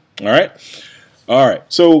mind. All right. All right.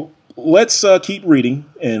 So let's keep reading.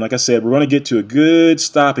 And like I said, we're going to get to a good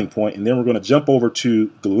stopping point, and then we're going to jump over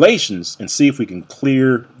to Galatians and see if we can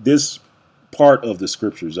clear this part of the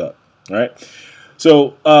scriptures up. All right.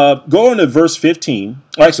 So go on to verse 15.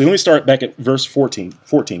 Actually, let me start back at verse 14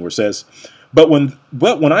 where it says, But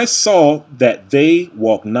when I saw that they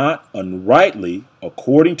walk not uprightly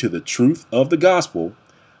according to the truth of the gospel,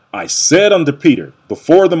 I said unto Peter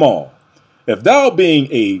before them all, if thou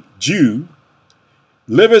being a Jew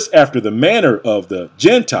livest after the manner of the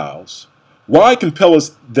Gentiles, why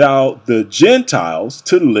compellest thou the Gentiles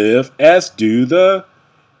to live as do the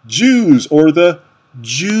Jews, or the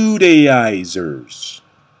Judaizers?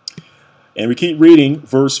 And we keep reading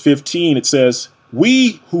verse 15. It says,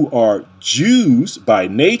 we who are Jews by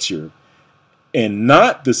nature, and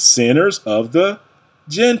not the sinners of the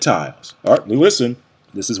Gentiles. All right, listen,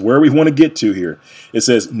 this is where we want to get to here. It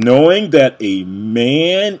says, knowing that a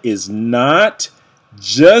man is not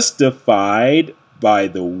justified by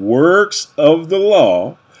the works of the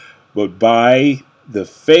law, but by the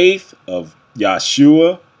faith of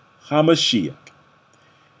Yeshua HaMashiach.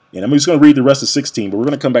 And I'm just going to read the rest of 16, but we're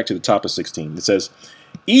going to come back to the top of 16. It says,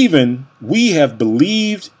 even we have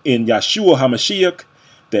believed in Yeshua HaMashiach,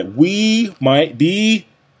 that we might be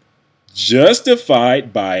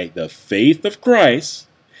justified by the faith of Christ,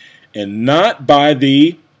 and not by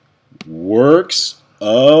the works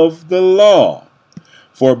of the law.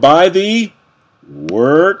 For by the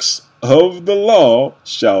works of the law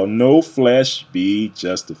shall no flesh be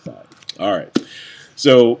justified. All right.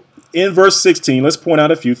 So in verse 16, let's point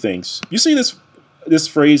out a few things. You see this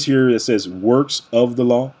phrase here that says works of the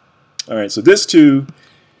law. All right. So this too,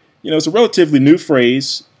 it's a relatively new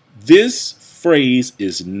phrase. This phrase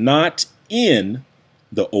is not in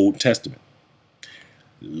the Old Testament.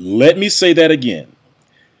 Let me say that again.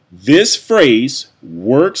 This phrase,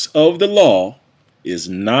 works of the law, is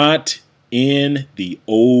not in the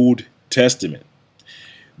Old Testament.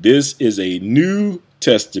 This is a New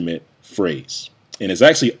Testament phrase, and it's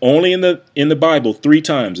actually only in the Bible 3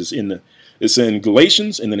 times. It's in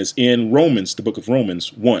Galatians, and then it's in Romans, the book of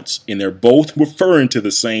Romans, once, and they're both referring to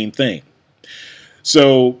the same thing.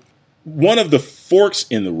 So one of the forks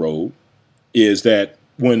in the road is that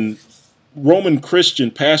when Roman Christian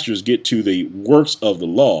pastors get to the works of the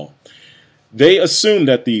law, they assume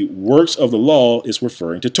that the works of the law is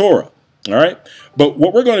referring to Torah. All right. But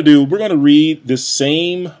what we're going to do, we're going to read this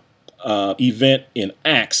same event in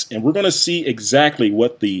Acts, and we're going to see exactly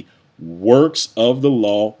what the works of the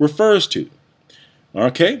law refers to.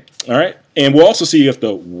 Okay. All right. And we'll also see if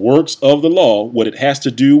the works of the law, what it has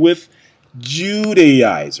to do with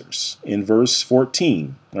Judaizers in verse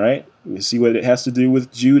 14. All right. We see what it has to do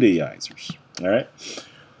with Judaizers. All right.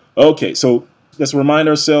 Okay. So let's remind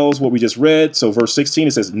ourselves what we just read. So verse 16,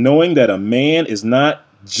 it says, knowing that a man is not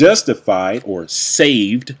justified or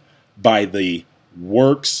saved by the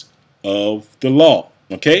works of the law.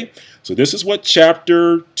 Okay. So this is what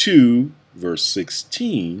chapter 2, verse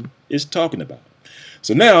 16 is talking about.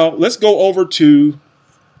 So now let's go over to,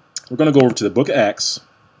 we're going to go over to the book of Acts.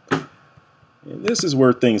 And this is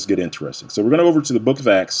where things get interesting. So we're going to go over to the book of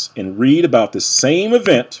Acts and read about the same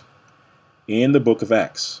event in the book of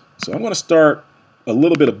Acts. So I'm going to start a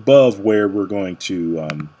little bit above where we're going to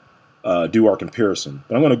do our comparison.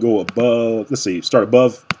 But I'm going to go above, let's see, start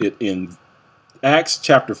above it in Acts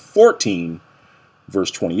chapter 14,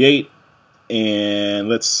 verse 28. And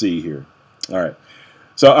let's see here. All right.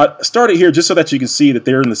 So I started here just so that you can see that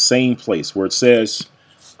they're in the same place where it says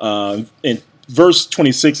in verse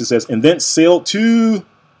 26, it says, and then sailed to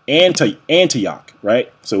Antioch,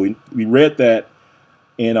 right? So we read that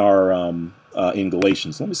in our in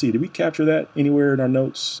Galatians. Let me see. Did we capture that anywhere in our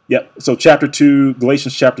notes? Yep. So chapter 2,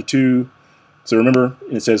 Galatians chapter 2. So remember,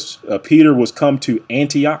 it says Peter was come to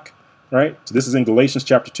Antioch, right? So this is in Galatians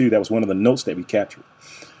chapter 2. That was one of the notes that we captured.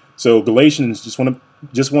 So Galatians, just want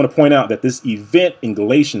to point out that this event in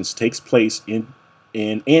Galatians takes place in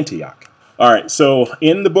Antioch. All right. So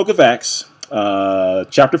in the book of Acts,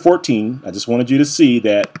 chapter 14, I just wanted you to see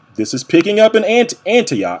that this is picking up in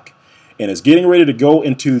Antioch and is getting ready to go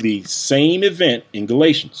into the same event in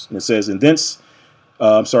Galatians. And it says, and thence,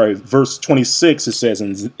 verse 26, it says,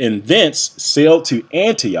 and thence sailed to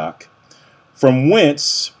Antioch, from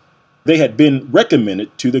whence they had been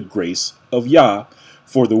recommended to the grace of Yah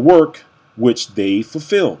for the work which they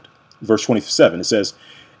fulfilled. Verse 27, it says,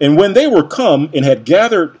 and when they were come and had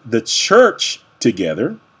gathered the church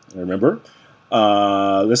together, remember,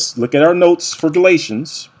 let's look at our notes for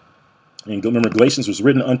Galatians. And remember, Galatians was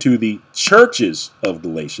written unto the churches of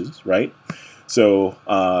Galatians, right? So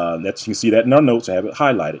you can see that in our notes. I have it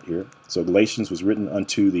highlighted here. So Galatians was written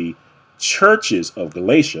unto the churches of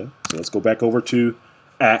Galatia. So let's go back over to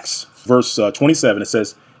Acts, verse 27. It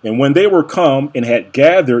says, and when they were come and had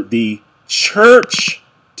gathered the church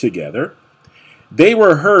together, they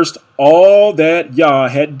rehearsed all that Yah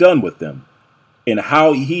had done with them, and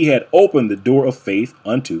how he had opened the door of faith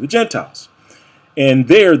unto the Gentiles. And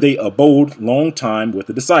there they abode long time with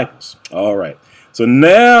the disciples. All right. So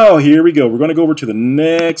now here we go. We're going to go over to the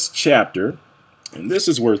next chapter. And this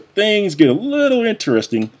is where things get a little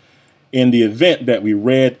interesting in the event that we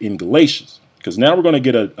read in Galatians. Because now we're going to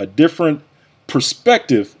get a different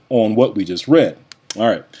perspective on what we just read. All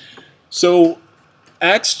right. So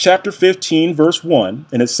Acts chapter 15, verse 1.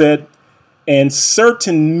 And it said, and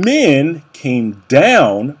certain men came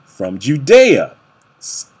down from Judea.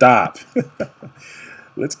 Stop.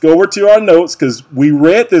 Let's go over to our notes, because we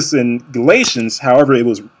read this in Galatians. However,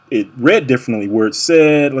 it read differently, where it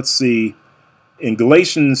said, let's see, in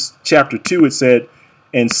Galatians chapter 2, it said,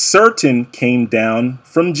 and certain came down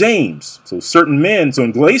from James. So certain men. So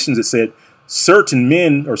in Galatians, it said certain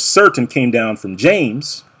men, or certain came down from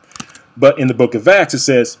James. But in the book of Acts, it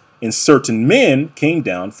says, and certain men came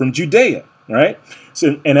down from Judea. Right?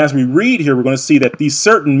 So, and as we read here, we're going to see that these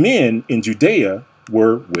certain men in Judea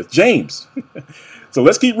were with James. So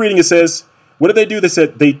let's keep reading. It says, what did they do? They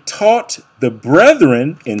said, they taught the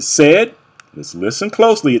brethren and said, let's listen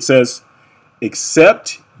closely. It says,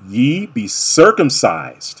 except ye be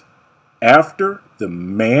circumcised after the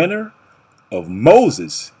manner of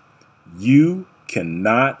Moses, you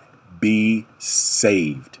cannot be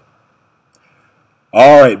saved.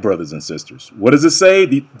 All right, brothers and sisters, what does it say?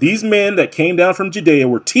 These men that came down from Judea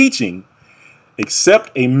were teaching,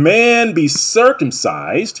 except a man be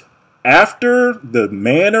circumcised after the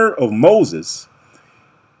manner of Moses,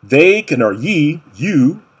 they can, or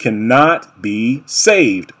you cannot be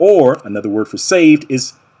saved. Or another word for saved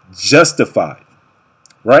is justified,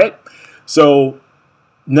 right? So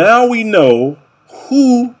now we know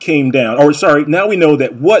who came down, or sorry, now we know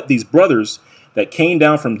that what these brothers that came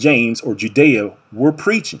down from James or Judea were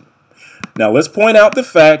preaching. Now let's point out the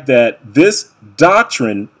fact that this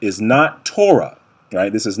doctrine is not Torah,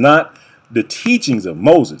 right? This is not the teachings of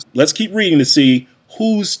Moses. Let's keep reading to see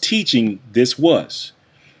whose teaching this was.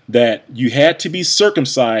 That you had to be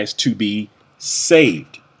circumcised to be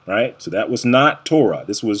saved, right? So that was not Torah.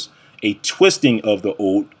 This was a twisting of the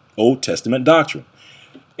Old Testament doctrine.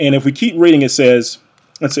 And if we keep reading, it says,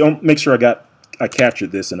 let's see, I'll make sure I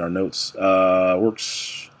captured this in our notes.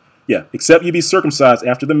 Works, yeah, except you be circumcised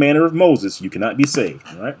after the manner of Moses, you cannot be saved.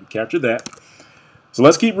 All right, we captured that. So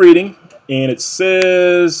let's keep reading. And it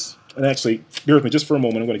says, and actually, bear with me just for a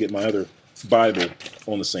moment. I'm going to get my other Bible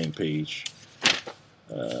on the same page.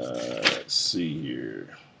 Let's see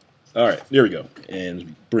here. All right, there we go.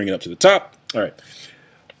 And bring it up to the top. All right.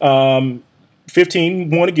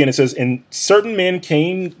 15:1 again, it says, and certain men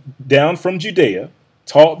came down from Judea,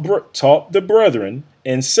 taught the brethren,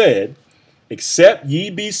 and said, except ye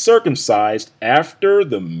be circumcised after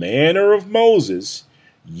the manner of Moses,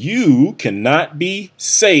 you cannot be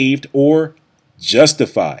saved or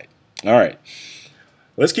justified. All right.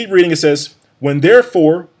 Let's keep reading. It says, when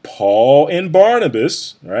therefore Paul and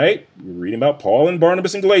Barnabas, right, we're reading about Paul and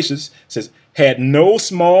Barnabas in Galatians, says, had no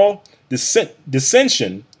small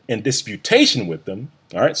dissension and disputation with them.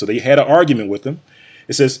 All right, so they had an argument with them.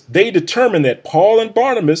 It says, they determined that Paul and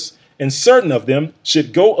Barnabas and certain of them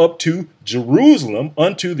should go up to Jerusalem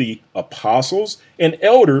unto the apostles and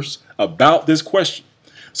elders about this question.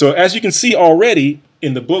 So as you can see already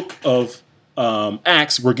in the book of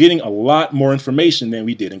Acts, we're getting a lot more information than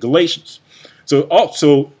we did in Galatians. So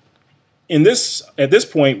also at this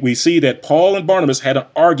point, we see that Paul and Barnabas had an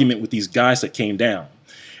argument with these guys that came down.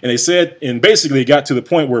 And they said, and basically it got to the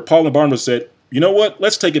point where Paul and Barnabas said, you know what,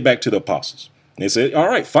 let's take it back to the apostles. And they said, all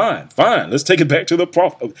right, fine. Let's take it back to the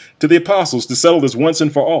apostles to settle this once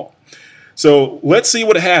and for all. So let's see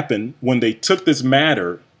what happened when they took this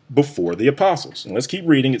matter before the apostles. And let's keep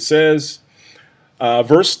reading. It says,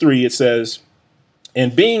 verse 3, it says,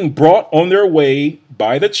 and being brought on their way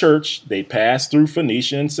by the church, they passed through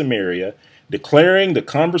Phoenicia and Samaria, declaring the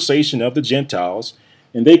conversation of the Gentiles,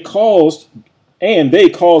 and they caused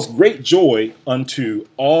great joy unto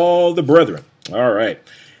all the brethren. All right.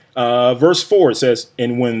 Verse 4, it says,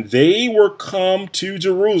 and when they were come to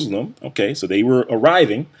Jerusalem, okay, so they were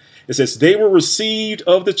arriving, it says, they were received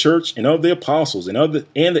of the church and of the apostles and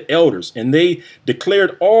the elders, and they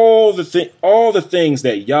declared all the things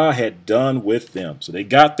that Yah had done with them. So they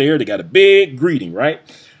got there, they got a big greeting, right?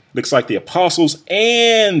 Looks like the apostles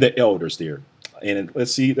and the elders there. And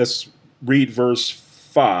let's read verse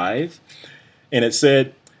 5. And it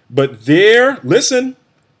said, but there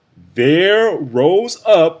rose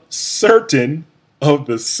up certain of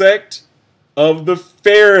the sect of the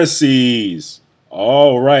Pharisees.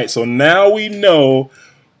 All right, so now we know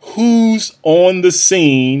who's on the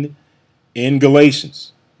scene in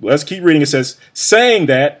Galatians. Let's keep reading. It says, saying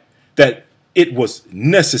that it was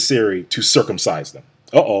necessary to circumcise them.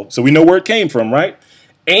 So we know where it came from, right?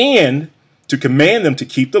 And to command them to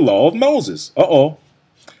keep the law of Moses.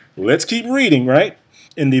 Let's keep reading, right?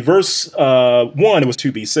 In the verse 1, it was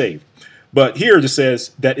to be saved. But here it just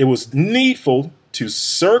says that it was needful to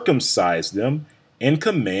circumcise them and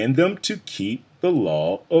command them to keep the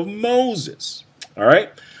law of Moses. All right.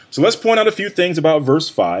 So let's point out a few things about verse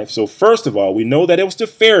 5. So first of all, we know that it was the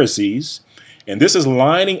Pharisees, and this is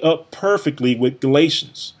lining up perfectly with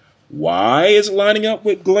Galatians. Why is it lining up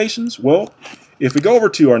with Galatians? Well, if we go over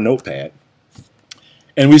to our notepad,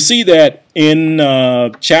 and we see that in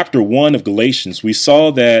chapter 1 of Galatians, we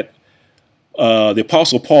saw that the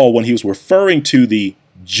Apostle Paul, when he was referring to the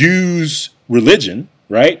Jews' religion,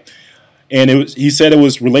 right? And he said it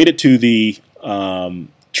was related to the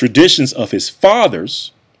traditions of his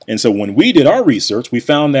fathers. And so when we did our research, we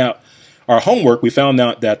found out our homework, we found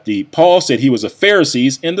out that Paul said he was a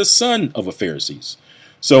Pharisee and the son of a Pharisee.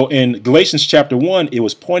 So in Galatians chapter 1, it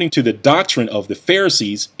was pointing to the doctrine of the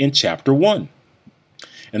Pharisees in chapter 1.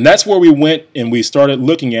 And that's where we went and we started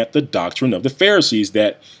looking at the doctrine of the Pharisees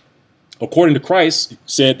that, according to Christ,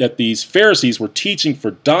 said that these Pharisees were teaching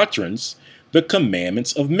for doctrines the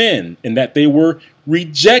commandments of men, and that they were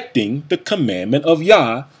rejecting the commandment of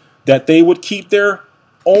Yah, that they would keep their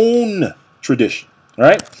own tradition. All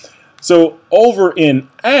right. So over in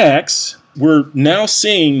Acts, we're now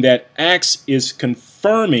seeing that Acts is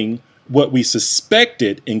confirming what we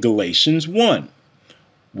suspected in Galatians 1.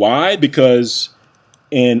 Why? Because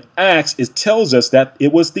in Acts, it tells us that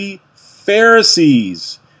it was the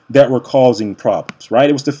Pharisees that were causing problems, right?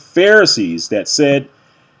 It was the Pharisees that said,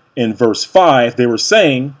 in verse 5, they were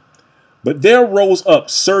saying, but there rose up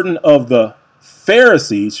certain of the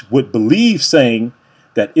Pharisees would believe, saying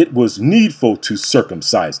that it was needful to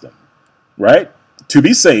circumcise them, right? To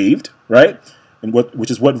be saved, right? And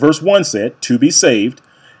which is what verse 1 said, to be saved,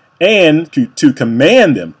 and to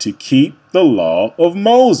command them to keep the law of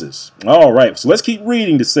Moses. All right, so let's keep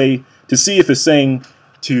reading to see if it's saying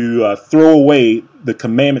to throw away the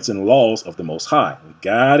commandments and laws of the Most High. We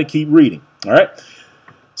got to keep reading. All right.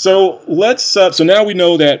 So let's. So now we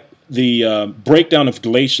know that the breakdown of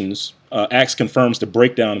Galatians, Acts confirms the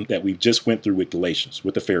breakdown that we just went through with Galatians,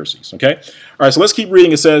 with the Pharisees. Okay. All right. So let's keep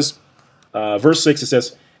reading. It says, verse 6. It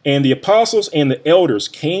says, and the apostles and the elders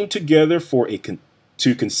came together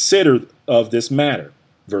to consider of this matter.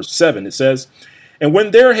 Verse 7. It says, and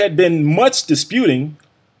when there had been much disputing,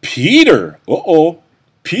 Peter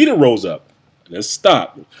rose up. Let's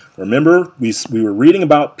stop. Remember, we were reading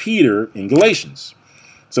about Peter in Galatians.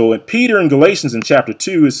 So in Peter in Galatians in chapter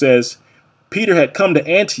 2, it says, Peter had come to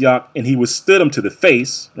Antioch and he withstood him to the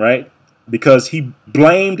face, right? Because he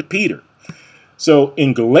blamed Peter. So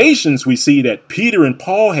in Galatians, we see that Peter and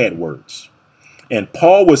Paul had words. And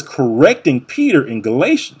Paul was correcting Peter in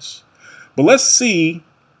Galatians. But let's see,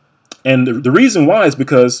 and the reason why is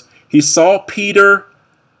because he saw Peter.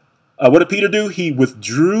 What did Peter do? He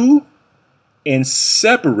withdrew and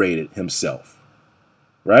separated himself,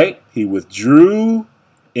 right? He withdrew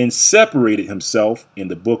and separated himself in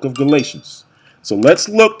the book of Galatians. So let's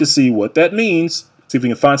look to see what that means, see if we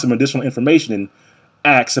can find some additional information in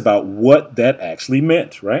Acts about what that actually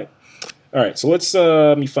meant, right? All right, so let's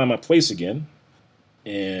let me find my place again.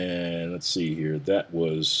 And let's see here. That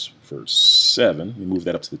was verse 7. Let me move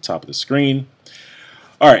that up to the top of the screen.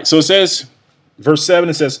 All right, so it says, verse 7,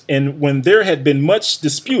 it says, and when there had been much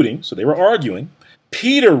disputing, so they were arguing,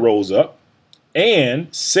 Peter rose up and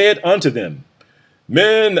said unto them,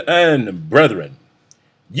 men and brethren,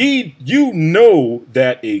 you know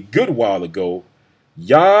that a good while ago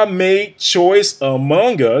Yah made choice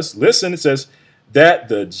among us. Listen, it says that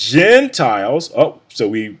the Gentiles, so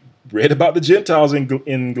we read about the Gentiles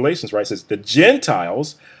in Galatians, right? It says the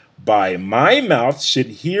Gentiles by my mouth should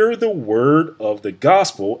hear the word of the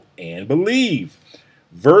gospel and believe.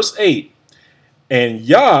 Verse 8, and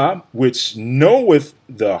Yah, which knoweth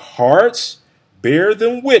the hearts, bear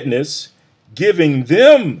them witness, giving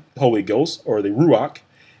them Holy Ghost, or the Ruach,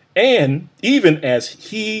 and even as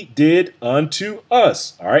he did unto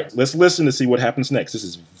us. All right, let's listen to see what happens next. This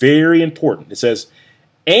is very important. It says,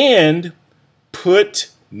 and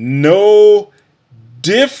put no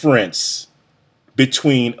difference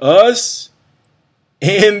between us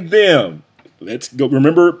and them. Let's go.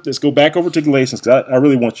 Remember, let's go back over to Galatians, because I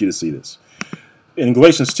really want you to see this. In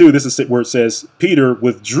Galatians 2, this is where it says Peter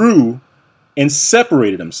withdrew and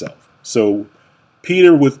separated himself. So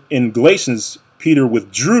in Galatians, Peter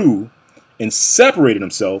withdrew and separated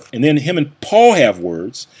himself, and then him and Paul have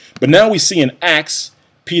words. But now we see in Acts,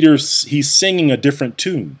 he's singing a different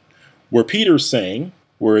tune, where Peter's saying,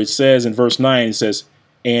 where it says in verse 9, it says,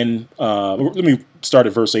 and let me start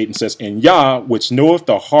at verse 8, and says, and Yah, which knoweth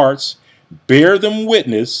the hearts, bear them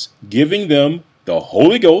witness, giving them the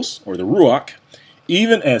Holy Ghost, or the Ruach,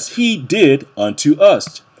 even as he did unto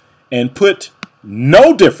us, and put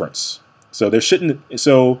no difference.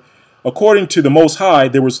 So according to the Most High,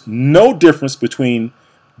 there was no difference between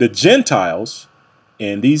the Gentiles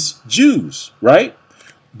and these Jews, right?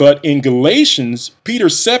 But in Galatians,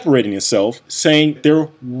 Peter's separating himself, saying there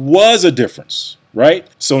was a difference, right?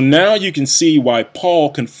 So now you can see why Paul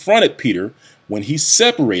confronted Peter when he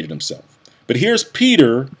separated himself. But here's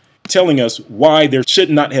Peter telling us why there should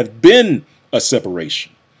not have been a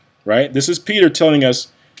separation, right? This is Peter telling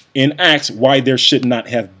us in Acts why there should not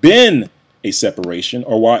have been a separation,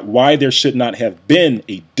 or why there should not have been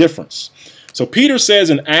a difference. So Peter says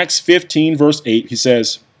in Acts 15, verse 8, he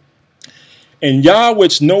says, and Yah,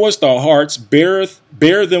 which knoweth the hearts, bear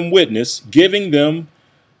them witness, giving them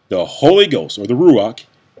the Holy Ghost, or the Ruach,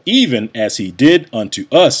 even as he did unto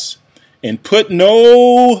us, and put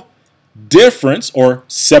no difference or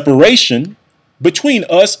separation between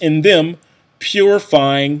us and them,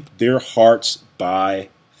 purifying their hearts by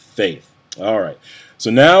faith. All right. So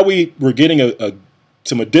now we're getting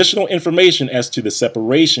some additional information as to the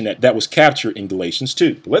separation that was captured in Galatians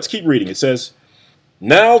 2. But let's keep reading. It says,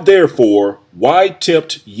 now therefore, why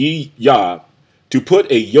tempt ye Yah to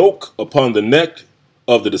put a yoke upon the neck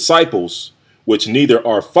of the disciples, which neither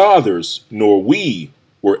our fathers nor we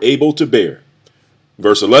were able to bear?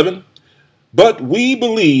 Verse 11, but we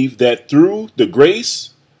believe that through the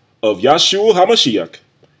grace of Yahshua HaMashiach,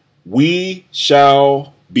 we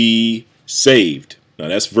shall be saved. Now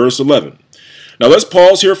that's verse 11. Now let's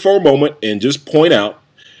pause here for a moment and just point out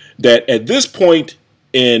that at this point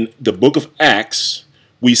in the book of Acts,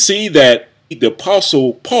 we see that the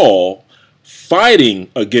Apostle Paul fighting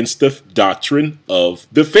against the doctrine of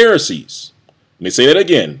the Pharisees. Let me say that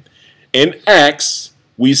again. In Acts,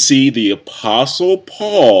 we see the Apostle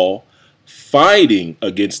Paul fighting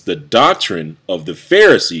against the doctrine of the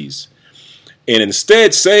Pharisees, and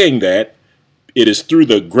instead saying that it is through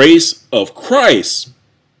the grace of Christ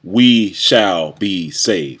we shall be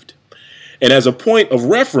saved. And as a point of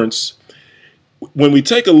reference, when we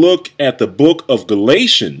take a look at the book of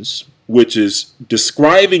Galatians, which is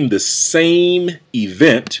describing the same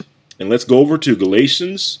event, and let's go over to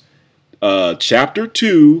Galatians chapter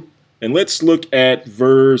 2, and let's look at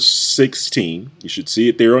verse 16. You should see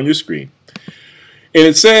it there on your screen. And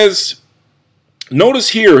it says, notice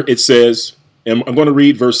here it says, and I'm going to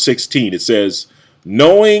read verse 16. It says,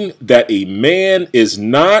 knowing that a man is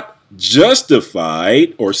not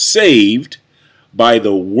justified or saved by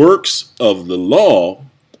the works of the law,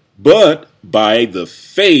 but by the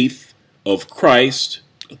faith of Christ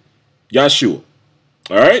Yeshua.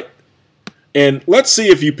 All right? And let's see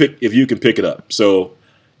if you can pick it up. So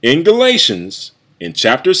in Galatians, in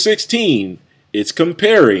chapter 16, it's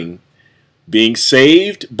comparing being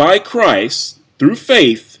saved by Christ through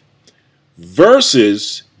faith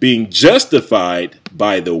versus being justified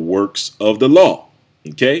by the works of the law.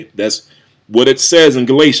 Okay? That's what it says in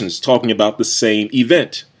Galatians, talking about the same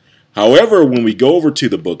event. However, when we go over to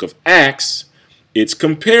the book of Acts, it's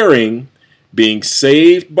comparing being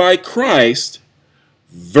saved by Christ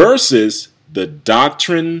versus the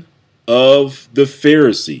doctrine of the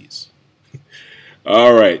Pharisees.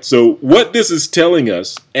 All right, so what this is telling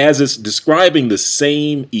us, as it's describing the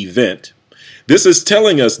same event, this is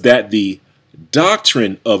telling us that the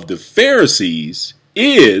doctrine of the Pharisees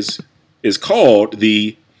is called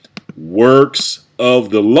the works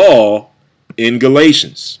of the law in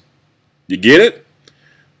Galatians. You get it?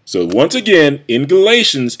 So once again, in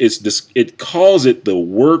Galatians, it calls it the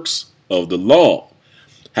works of the law.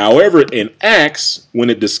 However, in Acts, when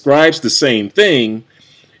it describes the same thing,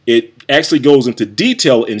 it actually goes into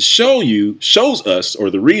detail and shows us, or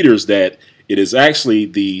the readers, that it is actually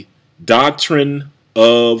the doctrine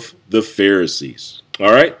of the Pharisees.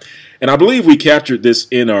 All right? And I believe we captured this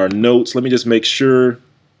in our notes. Let me just make sure.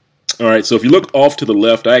 All right, so if you look off to the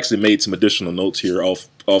left, I actually made some additional notes here off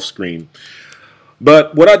screen.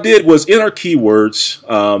 But what I did was, in our keywords,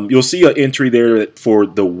 you'll see an entry there for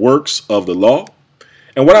the works of the law.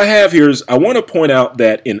 And what I have here is, I want to point out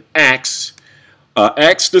that in Acts,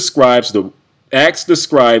 Acts describes the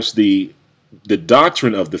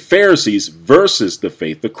doctrine of the Pharisees versus the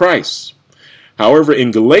faith of Christ. However,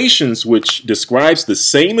 in Galatians, which describes the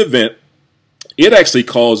same event, it actually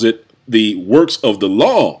calls it the works of the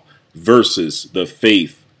law versus the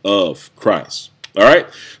faith of Christ. All right.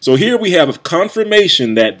 So here we have a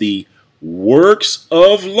confirmation that the works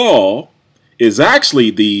of law is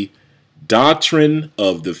actually the doctrine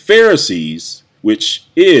of the Pharisees, which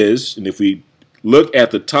is, and if we look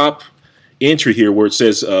at the top entry here where it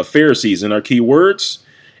says Pharisees in our keywords,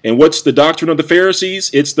 and what's the doctrine of the Pharisees?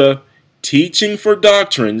 It's the teaching for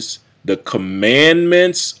doctrines, the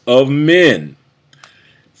commandments of men,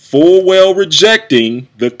 full well rejecting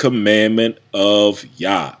the commandment of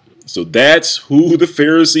Yah. So that's who the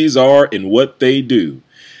Pharisees are and what they do.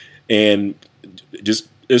 And just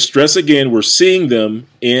to stress again, we're seeing them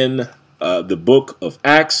in the book of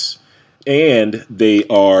Acts, and they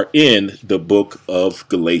are in the book of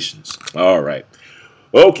Galatians. All right.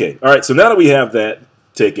 Okay. All right. So now that we have that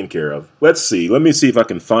taken care of, let's see. Let me see if I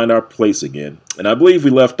can find our place again. And I believe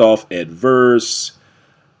we left off at verse...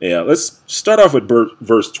 Yeah, let's start off with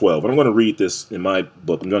verse 12. I'm going to read this in my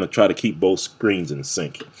book. I'm going to try to keep both screens in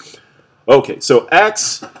sync. Okay, so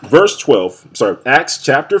Acts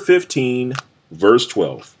chapter 15, verse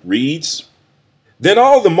 12 reads, Then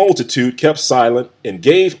all the multitude kept silent and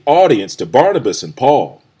gave audience to Barnabas and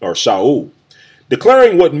Paul, or Shaul,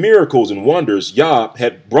 declaring what miracles and wonders Yah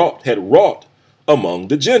had wrought among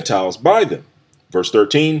the Gentiles by them. Verse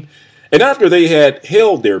 13, And after they had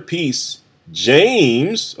held their peace,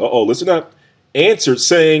 James, listen up, answered,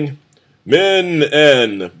 saying, Men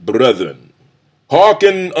and brethren,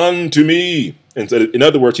 hearken unto me. And so, in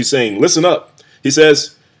other words, he's saying, listen up. He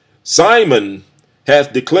says, Simon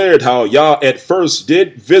hath declared how Yah at first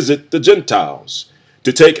did visit the Gentiles,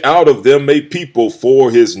 to take out of them a people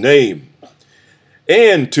for his name.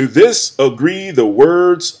 And to this agree the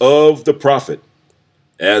words of the prophet,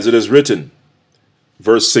 as it is written.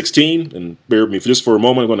 Verse 16, and bear with me just for a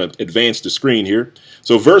moment, I'm going to advance the screen here.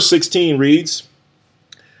 So verse 16 reads,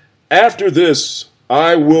 After this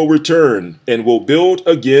I will return and will build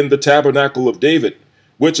again the tabernacle of David,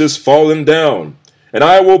 which is fallen down. And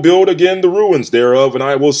I will build again the ruins thereof, and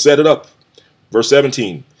I will set it up. Verse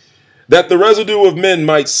 17. That the residue of men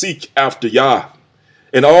might seek after Yah,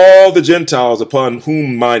 and all the Gentiles upon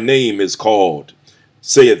whom my name is called,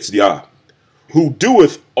 saith Yah, who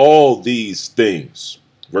doeth all these things.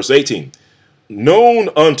 Verse 18. Known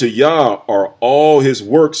unto Yah are all his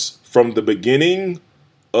works from the beginning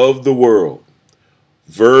of the world.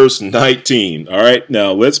 Verse 19. All right,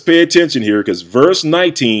 now let's pay attention here, because verse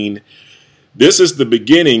 19, this is the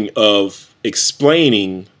beginning of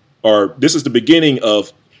explaining, or this is the beginning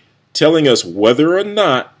of telling us whether or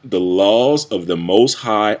not the laws of the Most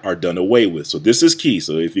High are done away with. So this is key.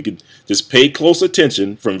 So if you could just pay close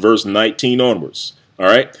attention from verse 19 onwards. All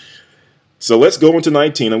right. So let's go into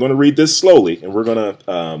 19. I'm going to read this slowly, and we're going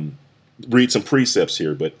to read some precepts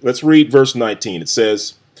here. But let's read verse 19. It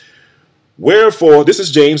says, wherefore, this is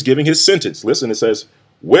James giving his sentence. Listen, it says,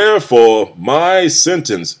 wherefore my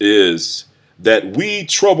sentence is that we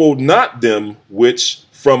trouble not them which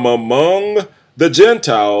from among the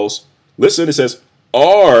Gentiles, listen, it says,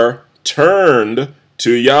 are turned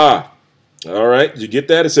to Yah. All right, you get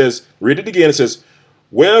that? It says, read it again. It says,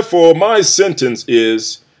 wherefore my sentence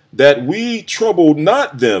is that we trouble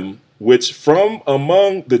not them which from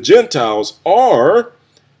among the Gentiles are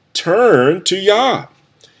turned to Yah.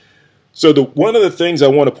 So one of the things I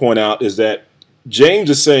want to point out is that James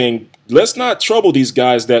is saying, let's not trouble these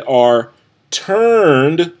guys that are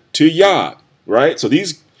turned to Yah, right? So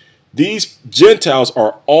these Gentiles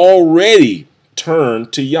are already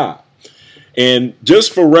turned to Yah. And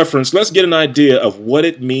just for reference, let's get an idea of what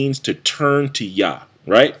it means to turn to Yah,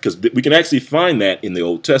 right? Because we can actually find that in the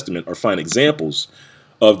Old Testament, or find examples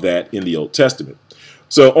of that in the Old Testament.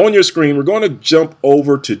 So on your screen, we're going to jump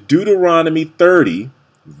over to Deuteronomy 30,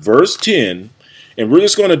 verse 10, and we're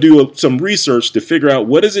just going to do some research to figure out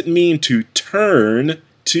what does it mean to turn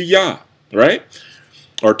to Yah, right?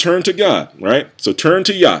 Or turn to God, right? So turn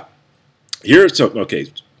to Yah. Here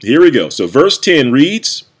we go. So verse 10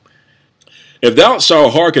 reads, if thou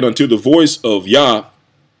shalt hearken unto the voice of Yah,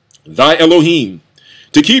 thy Elohim,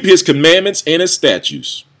 to keep his commandments and his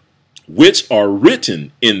statutes, which are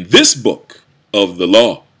written in this book of the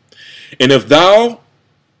law, and if thou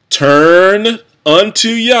turn unto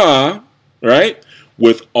Yah, right,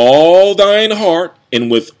 with all thine heart and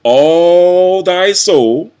with all thy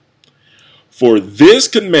soul, for this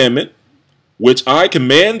commandment which I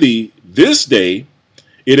command thee this day,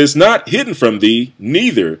 it is not hidden from thee,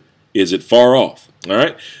 neither is it far off. All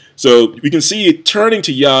right. So we can see it turning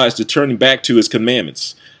to Yah is to turning back to his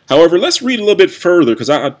commandments. However, let's read a little bit further, because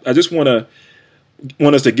I just want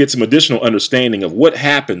us to get some additional understanding of what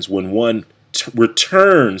happens when one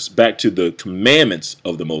returns back to the commandments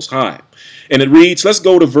of the Most High. And it reads, let's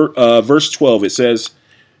go to verse 12. It says,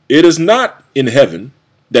 it is not in heaven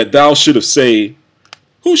that thou shouldest say,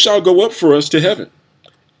 who shall go up for us to heaven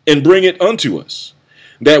and bring it unto us,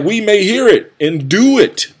 that we may hear it and do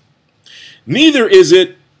it? Neither is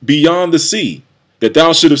it beyond the sea that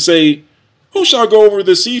thou shouldest say, who shall go over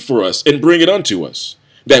the sea for us and bring it unto us,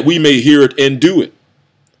 that we may hear it and do it?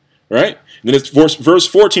 Right? And then it's verse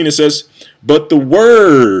 14, it says, but the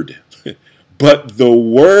word,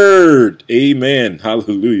 amen,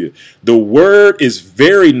 hallelujah, the word is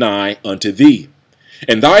very nigh unto thee,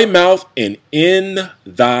 in thy mouth and in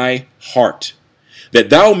thy heart, that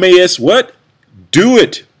thou mayest what? Do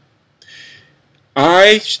it.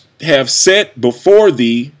 I have set before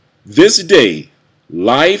thee this day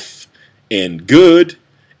life and good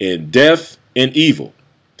and death and evil,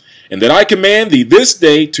 and that I command thee this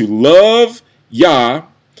day to love Yah,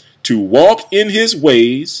 to walk in his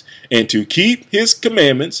ways, and to keep his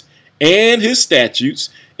commandments and his statutes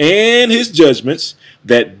and his judgments,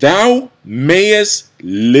 that thou mayest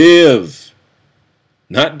live,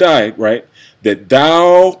 not die, right? That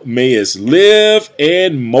thou mayest live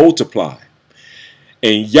and multiply.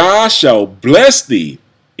 And Yah shall bless thee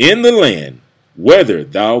in the land, whether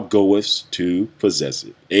thou goest to possess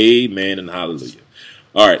it. Amen and hallelujah.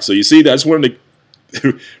 All right, so you see that I just wanted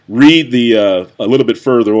to read a little bit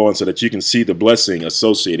further on so that you can see the blessing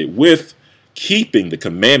associated with keeping the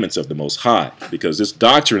commandments of the Most High, because this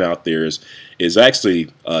doctrine out there is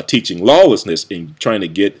actually teaching lawlessness and trying to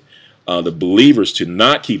get the believers to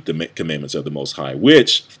not keep the commandments of the Most High,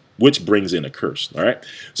 which brings in a curse. All right.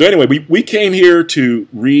 So anyway, we came here to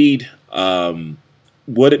read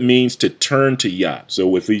what it means to turn to Yah.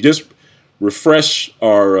 So if we just refresh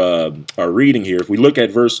our reading here, if we look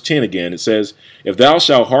at verse 10 again, it says, if thou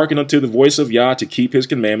shalt hearken unto the voice of Yah to keep his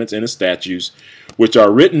commandments and his statutes, which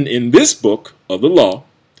are written in this book of the law,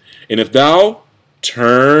 and if thou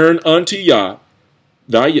turn unto Yah,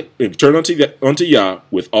 turn unto Yah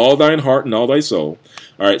with all thine heart and all thy soul.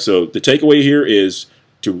 All right, so the takeaway here is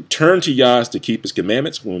to turn to Yah is to keep his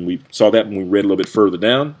commandments. When we saw that when we read a little bit further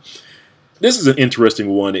down. This is an interesting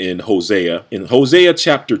one in Hosea. In Hosea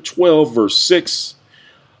chapter 12, verse 6,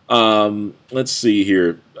 let's see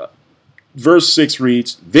here. Verse 6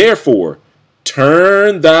 reads, therefore,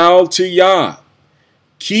 turn thou to Yah,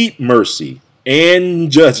 keep mercy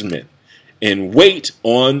and judgment, and wait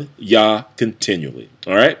on Yah continually.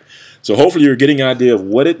 All right? So hopefully you're getting an idea of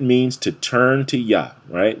what it means to turn to Yah,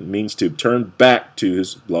 right? It means to turn back to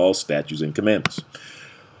his laws, statutes, and commandments.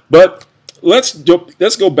 But let's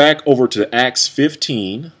go back over to Acts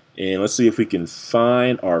 15, and let's see if we can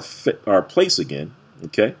find our place again,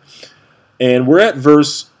 okay? And we're at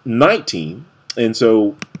verse 19, and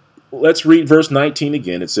so let's read verse 19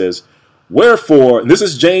 again. It says, wherefore, and this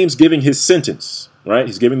is James giving his sentence, right?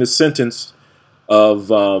 He's giving the sentence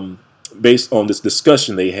of based on this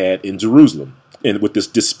discussion they had in Jerusalem, and with this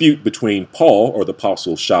dispute between Paul, or the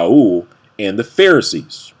apostle Shaul, and the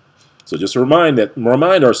Pharisees. So just remind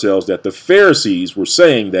ourselves that the Pharisees were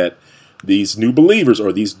saying that these new believers,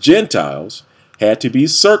 or these Gentiles, had to be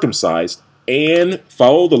circumcised and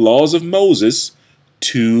follow the laws of Moses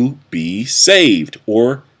to be saved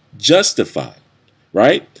or justified,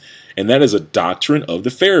 right? And that is a doctrine of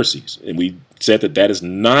the Pharisees. And we said that that is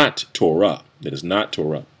not Torah. That is not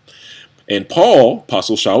Torah. And Paul,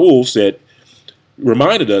 Apostle Shaul,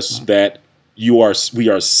 reminded us that we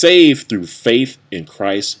are saved through faith in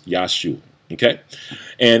Christ Yahshua. Okay?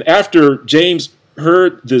 And after James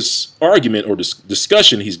heard this argument or this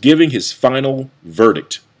discussion, he's giving his final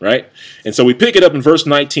verdict, right? And so we pick it up in verse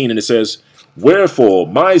 19, and it says, wherefore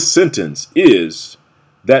my sentence is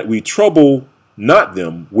that we trouble not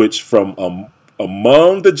them which from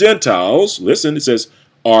among the Gentiles, listen, it says,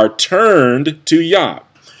 are turned to Yah.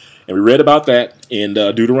 And we read about that in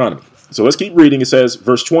Deuteronomy. So let's keep reading. It says,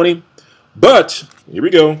 verse 20, but, here we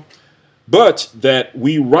go, but that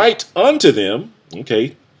we write unto them,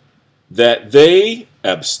 okay, that they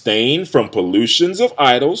abstain from pollutions of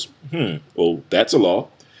idols, well, that's a law,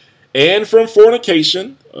 and from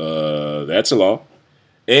fornication, that's a law,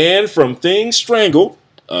 and from things strangled,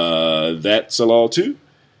 that's a law too,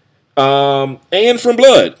 and from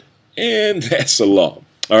blood, and that's a law.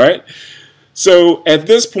 All right. So at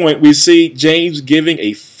this point, we see James giving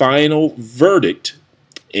a final verdict.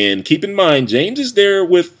 And keep in mind, James is there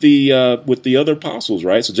with the other apostles,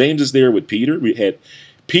 right? So James is there with Peter. We had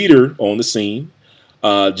Peter on the scene.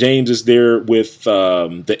 James is there with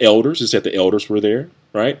the elders. It said the elders were there,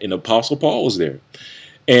 right? And Apostle Paul was there.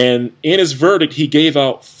 And in his verdict, he gave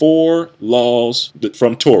out 4 laws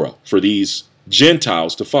from Torah for these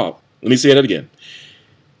Gentiles to follow. Let me say that again.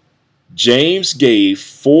 James gave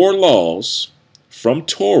 4 laws from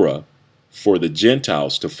Torah for the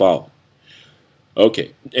Gentiles to follow.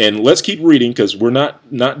 Okay, and let's keep reading because we're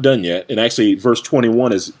not done yet. And actually, verse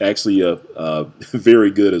 21 is actually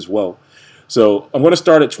very good as well. So I'm going to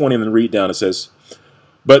start at 20 and then read down. It says,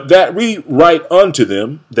 but that we write unto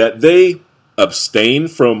them that they abstain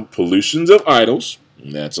from pollutions of idols,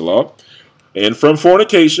 that's a law, and from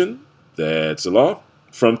fornication, that's a law,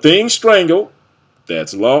 from things strangled,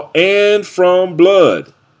 that's a law, and from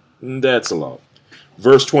blood, that's a law.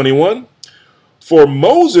 Verse 21, for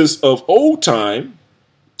Moses of old time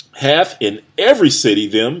hath in every city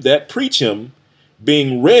them that preach him,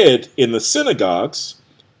 being read in the synagogues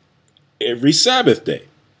every Sabbath day.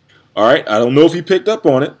 All right, I don't know if you picked up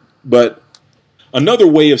on it, but another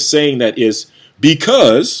way of saying that is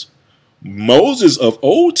because Moses of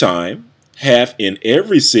old time hath in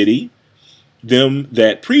every city them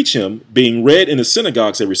that preach him, being read in the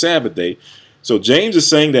synagogues every Sabbath day. So James is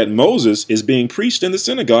saying that Moses is being preached in the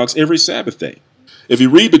synagogues every Sabbath day. If you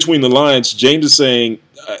read between the lines, James is saying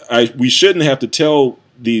we shouldn't have to tell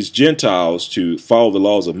these Gentiles to follow the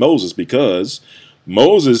laws of Moses because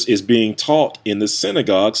Moses is being taught in the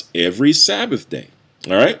synagogues every Sabbath day.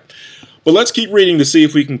 All right? But let's keep reading to see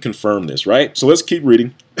if we can confirm this, right? So let's keep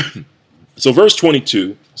reading. So verse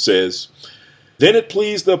 22 says, then it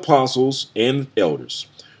pleased the apostles and elders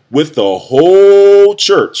with the whole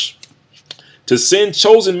church to send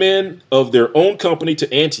chosen men of their own company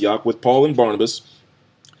to Antioch with Paul and Barnabas,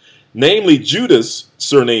 namely Judas,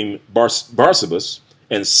 surnamed Barsabas,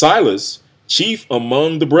 and Silas, chief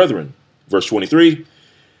among the brethren. Verse 23,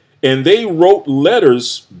 and they wrote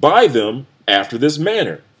letters by them after this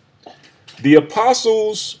manner. The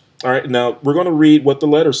apostles, all right, now we're going to read what the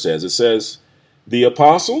letter says. It says, the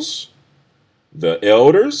apostles, the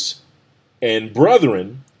elders, and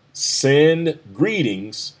brethren send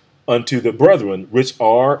greetings unto the brethren which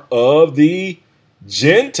are of the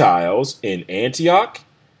Gentiles in Antioch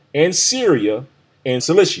and Syria and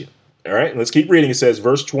Cilicia. All right, let's keep reading. It says,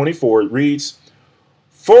 verse 24, it reads,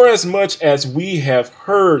 for as much as we have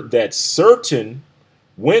heard that certain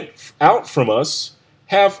went out from us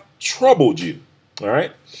have troubled you. All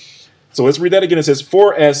right, so let's read that again. It says,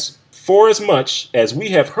 for as much as we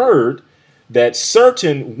have heard that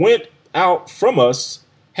certain went out from us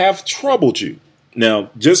have troubled you. Now,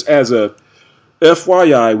 just as a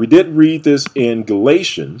FYI, we did read this in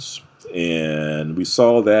Galatians, and we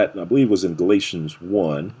saw that, I believe it was in Galatians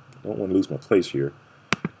 1. I don't want to lose my place here.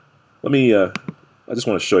 Let me, I just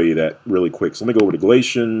want to show you that really quick. So let me go over to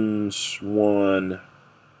Galatians 1.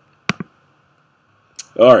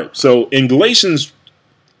 All right, so in Galatians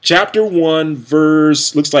chapter 1,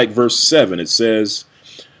 looks like verse 7, it says,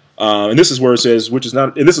 and this is where it says, which is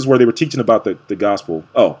not, and this is where they were teaching about the gospel.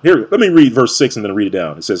 Oh, here, let me read verse 6 and then read it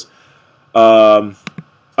down. It says, I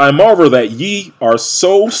marvel that ye are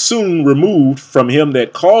so soon removed from him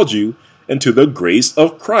that called you into the grace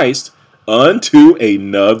of Christ unto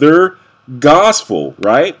another gospel,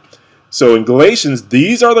 right? So in Galatians,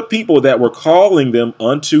 these are the people that were calling them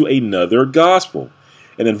unto another gospel.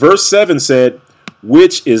 And in verse 7 said,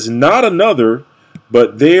 which is not another,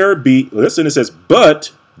 but there be, listen, it says,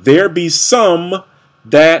 but there be some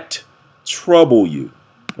that trouble you,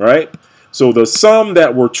 right? So the some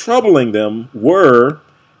that were troubling them were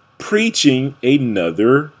preaching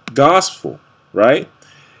another gospel, right?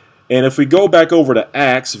 And if we go back over to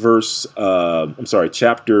Acts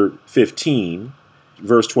chapter 15,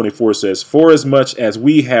 verse 24 says, for as much as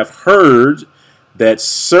we have heard that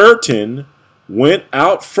certain went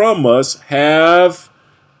out from us have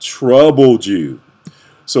troubled you.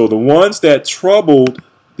 So the ones that troubled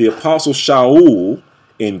the apostle Shaul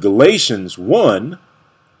in Galatians 1,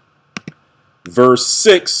 verse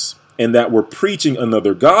 6, and that were preaching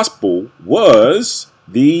another gospel was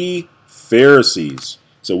the Pharisees.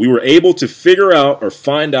 So we were able to figure out or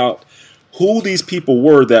find out who these people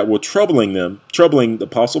were that were troubling the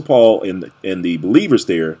apostle Paul and the believers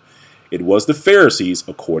there. It was the Pharisees,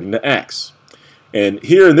 according to Acts. And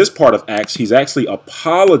here in this part of Acts, he's actually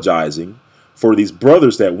apologizing for these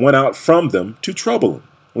brothers that went out from them to trouble him.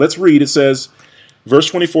 Let's read. It says, verse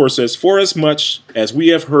 24 says, for as much as we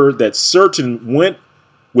have heard that certain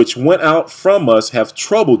which went out from us have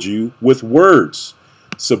troubled you with words,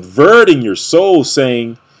 subverting your soul,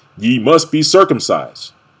 saying, ye must be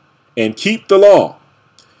circumcised and keep the law,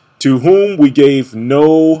 to whom we gave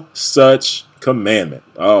no such commandment.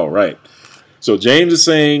 All right. So James is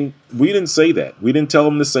saying, we didn't say that. We didn't tell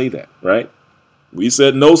them to say that, right? We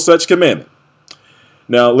said no such commandment.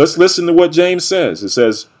 Now let's listen to what James says. It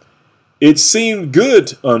says, it seemed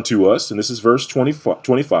good unto us, and this is verse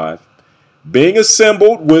 25, being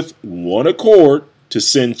assembled with one accord to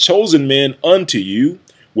send chosen men unto you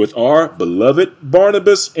with our beloved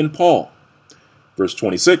Barnabas and Paul. Verse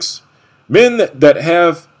 26, men that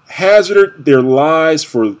have hazarded their lives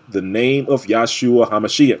for the name of Yahshua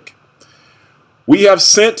HaMashiach. We have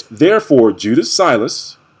sent therefore Judas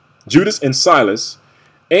and Silas,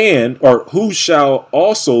 or who shall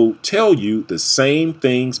also tell you the same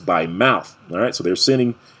things by mouth. All right, so they're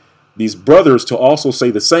sending these brothers to also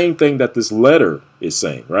say the same thing that this letter is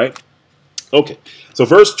saying, right? Okay, so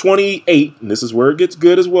verse 28, and this is where it gets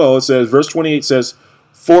good as well. It says, verse 28 says,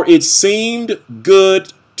 for it seemed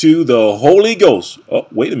good to the Holy Ghost. Oh,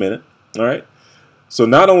 wait a minute. All right. So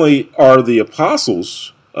not only are the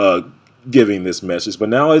apostles giving this message, but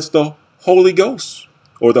now it's the Holy Ghost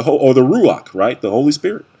or the Ruach, right? The Holy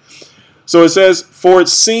Spirit. So it says, for it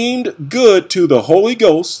seemed good to the Holy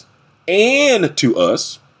Ghost and to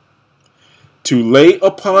us to lay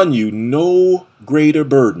upon you no greater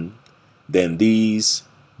burden than these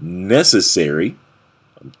necessary,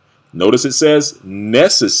 notice it says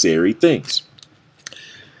necessary things.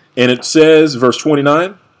 And it says, verse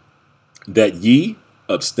 29, that ye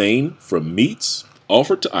abstain from meats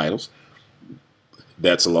offered to idols,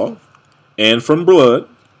 that's a law, and from blood,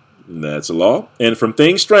 that's a law, and from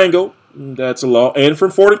things strangled, that's a law, and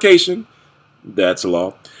from fornication, that's a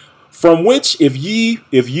law, from which if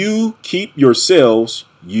you keep yourselves,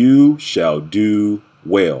 you shall do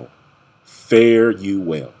well. Fare you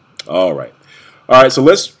well. All right. All right, so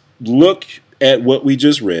let's look at what we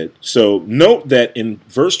just read. So note that in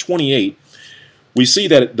verse 28, we see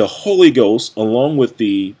that the Holy Ghost, along with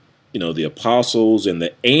the apostles and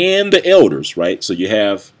the elders, right? So you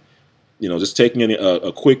have, just taking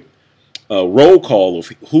a quick roll call of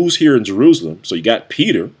who's here in Jerusalem. So you got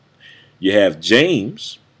Peter, you have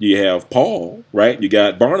James, you have Paul, right? You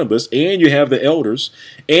got Barnabas, and you have the elders,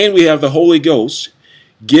 and we have the Holy Ghost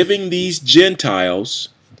giving these Gentiles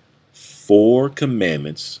 4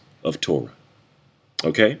 commandments of Torah.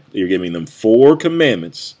 Okay? You're giving them 4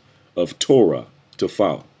 commandments of Torah to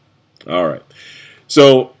follow. All right.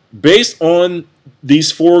 So based on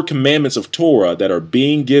these 4 commandments of Torah that are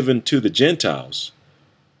being given to the Gentiles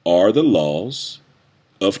are the laws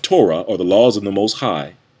of Torah, or the laws of the Most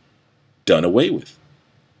High, done away with.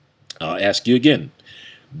 I'll ask you again.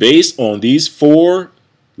 Based on these 4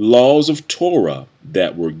 laws of Torah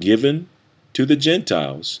that were given to the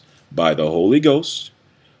Gentiles by the Holy Ghost,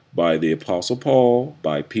 by the Apostle Paul,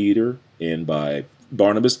 by Peter, and by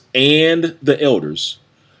Barnabas and the elders,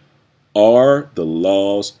 are the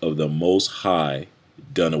laws of the Most High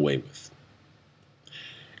done away with?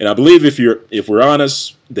 And I believe if we're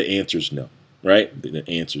honest, the answer is no, right? The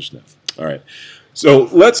answer is no. All right. So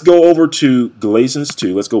let's go over to Galatians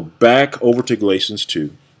 2. Let's go back over to Galatians 2,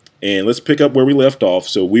 and let's pick up where we left off.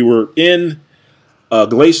 So we were in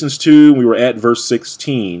Galatians 2. We were at verse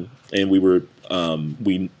 16, and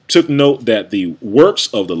we took note that the works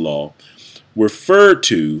of the law referred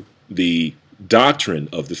to the doctrine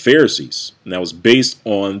of the Pharisees, and that was based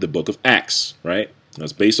on the book of Acts, right? That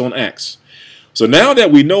was based on Acts. So now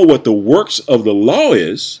that we know what the works of the law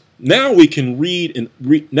is, now we can read and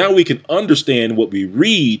now we can understand what we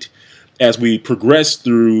read as we progress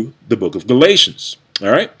through the book of Galatians.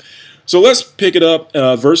 All right. So let's pick it up.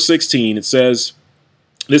 Verse 16. It says,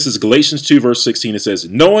 this is Galatians 2, verse 16. It says,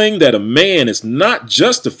 knowing that a man is not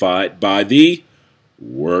justified by the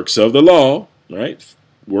works of the law, right?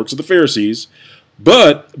 Works of the Pharisees,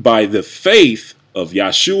 but by the faith of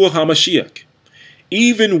Yeshua HaMashiach.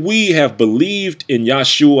 Even we have believed in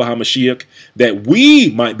Yeshua HaMashiach that we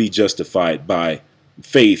might be justified by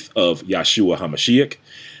faith of Yeshua HaMashiach,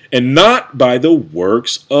 and not by the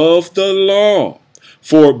works of the law.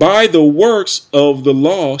 For by the works of the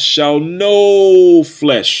law shall no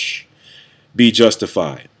flesh be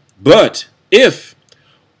justified. But if,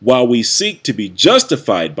 while we seek to be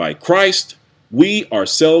justified by Christ, we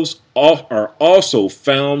ourselves are also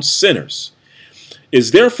found sinners,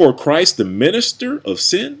 is therefore Christ the minister of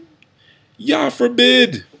sin? Yah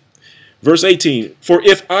forbid. Verse 18, for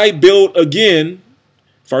if I build again,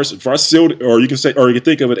 if I sealed, or you can say, or you can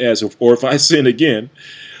think of it as, or if I sin again,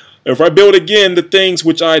 if I build again the things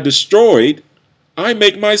which I destroyed, I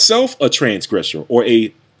make myself a transgressor, or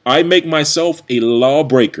I make myself a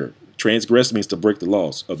lawbreaker. Transgress means to break the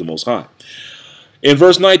laws of the Most High. In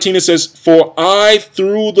verse 19 it says, for I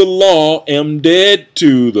through the law am dead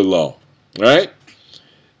to the law, right?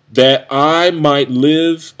 That I might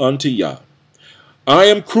live unto Yah. I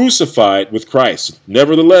am crucified with Christ.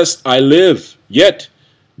 Nevertheless I live, yet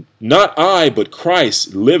not I, but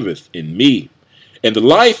Christ liveth in me. And the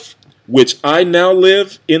life which I now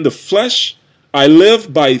live in the flesh, I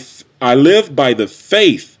live by the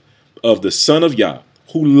faith of the Son of Yah,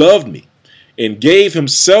 who loved me and gave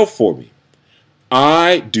himself for me.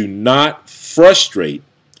 I do not frustrate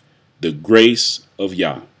the grace of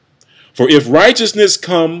Yah. For if righteousness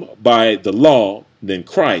come by the law, then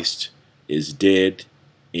Christ is dead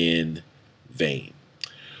in vain.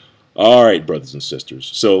 All right, brothers and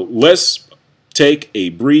sisters. So let's take a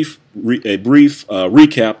brief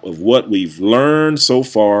recap of what we've learned so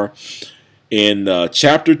far in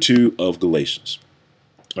chapter 2 of Galatians.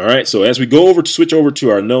 All right. So as we switch over to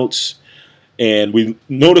our notes, and we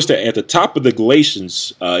noticed that at the top of the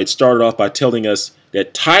Galatians, it started off by telling us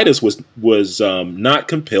that Titus was not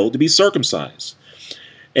compelled to be circumcised.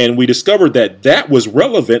 And we discovered that that was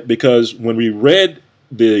relevant because when we read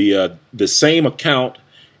the same account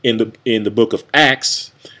in the book of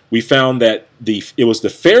Acts, we found that it was the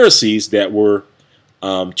Pharisees that were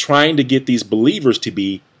trying to get these believers to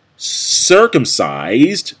be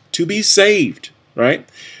circumcised to be saved, right?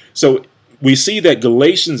 So we see that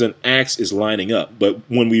Galatians and Acts is lining up. But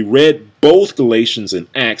when we read both Galatians and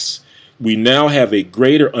Acts, we now have a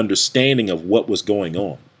greater understanding of what was going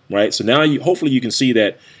on, right? So now hopefully you can see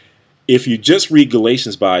that if you just read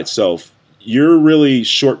Galatians by itself, you're really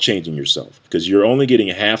shortchanging yourself because you're only getting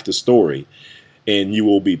half the story, and you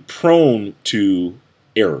will be prone to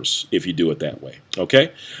errors if you do it that way.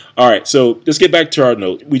 Okay? All right, so let's get back to our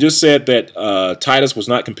note. We just said that Titus was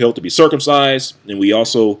not compelled to be circumcised, and we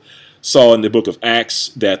also saw in the book of Acts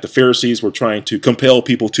that the Pharisees were trying to compel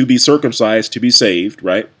people to be circumcised to be saved,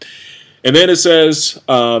 right? And then it says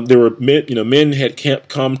there were men had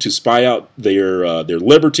come to spy out their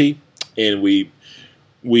liberty, and we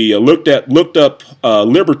looked up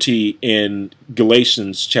liberty in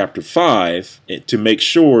Galatians chapter 5 to make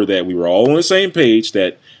sure that we were all on the same page,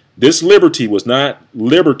 that this liberty was not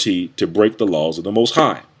liberty to break the laws of the Most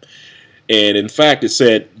High. And in fact, it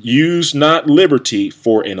said, use not liberty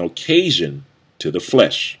for an occasion to the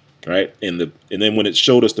flesh. right? And then when it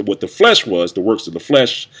showed us what the flesh was, the works of the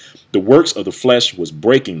flesh was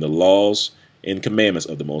breaking the laws and commandments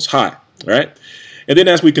of the Most High, right? And then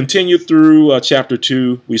as we continued through chapter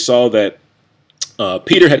 2, we saw that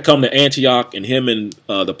Peter had come to Antioch, and him and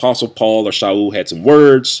the Apostle Paul or Shaul had some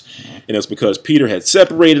words, and it's because Peter had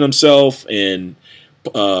separated himself, and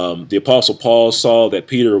the Apostle Paul saw that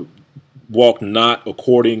Peter walked not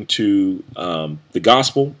according to the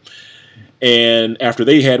gospel. And after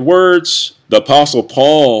they had words, the Apostle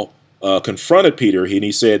Paul confronted Peter, and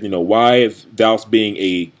he said, why, if thou being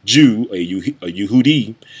a Jew, a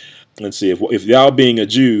Yehudi, let's see, if thou being a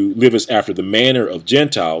Jew livest after the manner of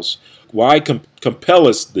Gentiles, why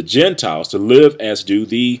compellest the Gentiles to live as do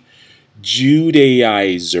the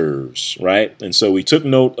Judaizers, right? And so we took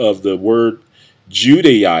note of the word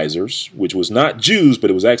Judaizers, which was not Jews, but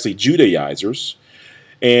it was actually Judaizers.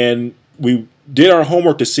 And we did our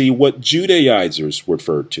homework to see what Judaizers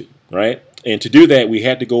referred to, right? And to do that, we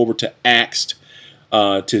had to go over to Acts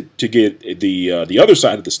to get the other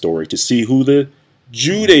side of the story, to see who the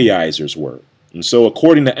Judaizers were. And so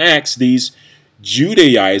according to Acts, these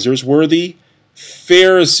Judaizers were the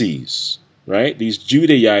Pharisees, right? These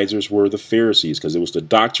Judaizers were the Pharisees, because it was the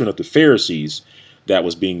doctrine of the Pharisees that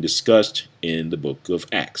was being discussed in the book of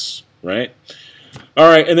Acts, right? All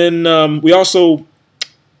right, and then we also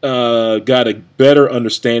got a better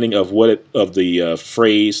understanding of the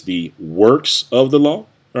phrase, the works of the law,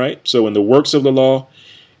 right? So in the works of the law,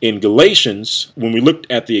 in Galatians, when we looked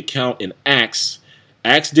at the account in Acts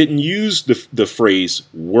didn't use the phrase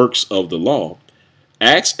works of the law.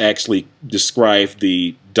 Acts actually described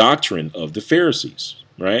the doctrine of the Pharisees,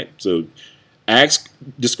 right? So Acts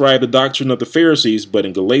described the doctrine of the Pharisees, but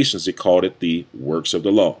in Galatians it called it the works of the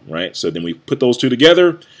law, right? So then we put those two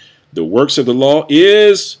together. The works of the law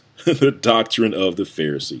is the doctrine of the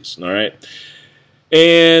Pharisees, all right?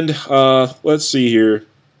 And let's see here.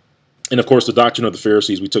 And of course, the doctrine of the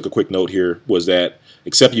Pharisees, we took a quick note here, was that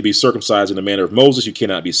except you be circumcised in the manner of Moses, you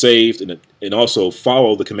cannot be saved, and also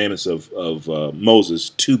follow the commandments of Moses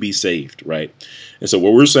to be saved, right? And so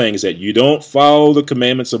what we're saying is that you don't follow the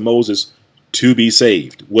commandments of Moses to be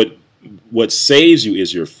saved. What saves you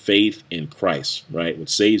is your faith in Christ, right? What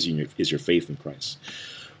saves you is your faith in Christ.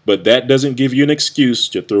 But that doesn't give you an excuse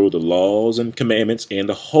to throw the laws and commandments and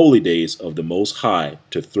the holy days of the Most High,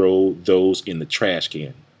 to throw those in the trash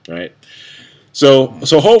can, right? So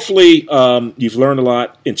hopefully you've learned a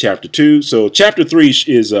lot in chapter 2. So chapter 3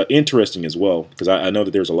 is interesting as well, because I know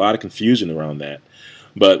that there's a lot of confusion around that.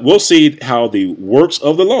 But we'll see how the works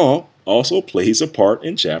of the law also plays a part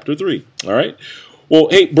in chapter 3. All right. Well,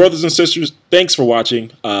 hey, brothers and sisters, thanks for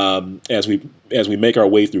watching as we make our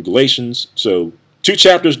way through Galatians. So 2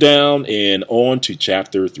 chapters down and on to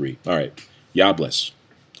chapter 3. All right. Yah bless.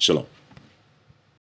 Shalom.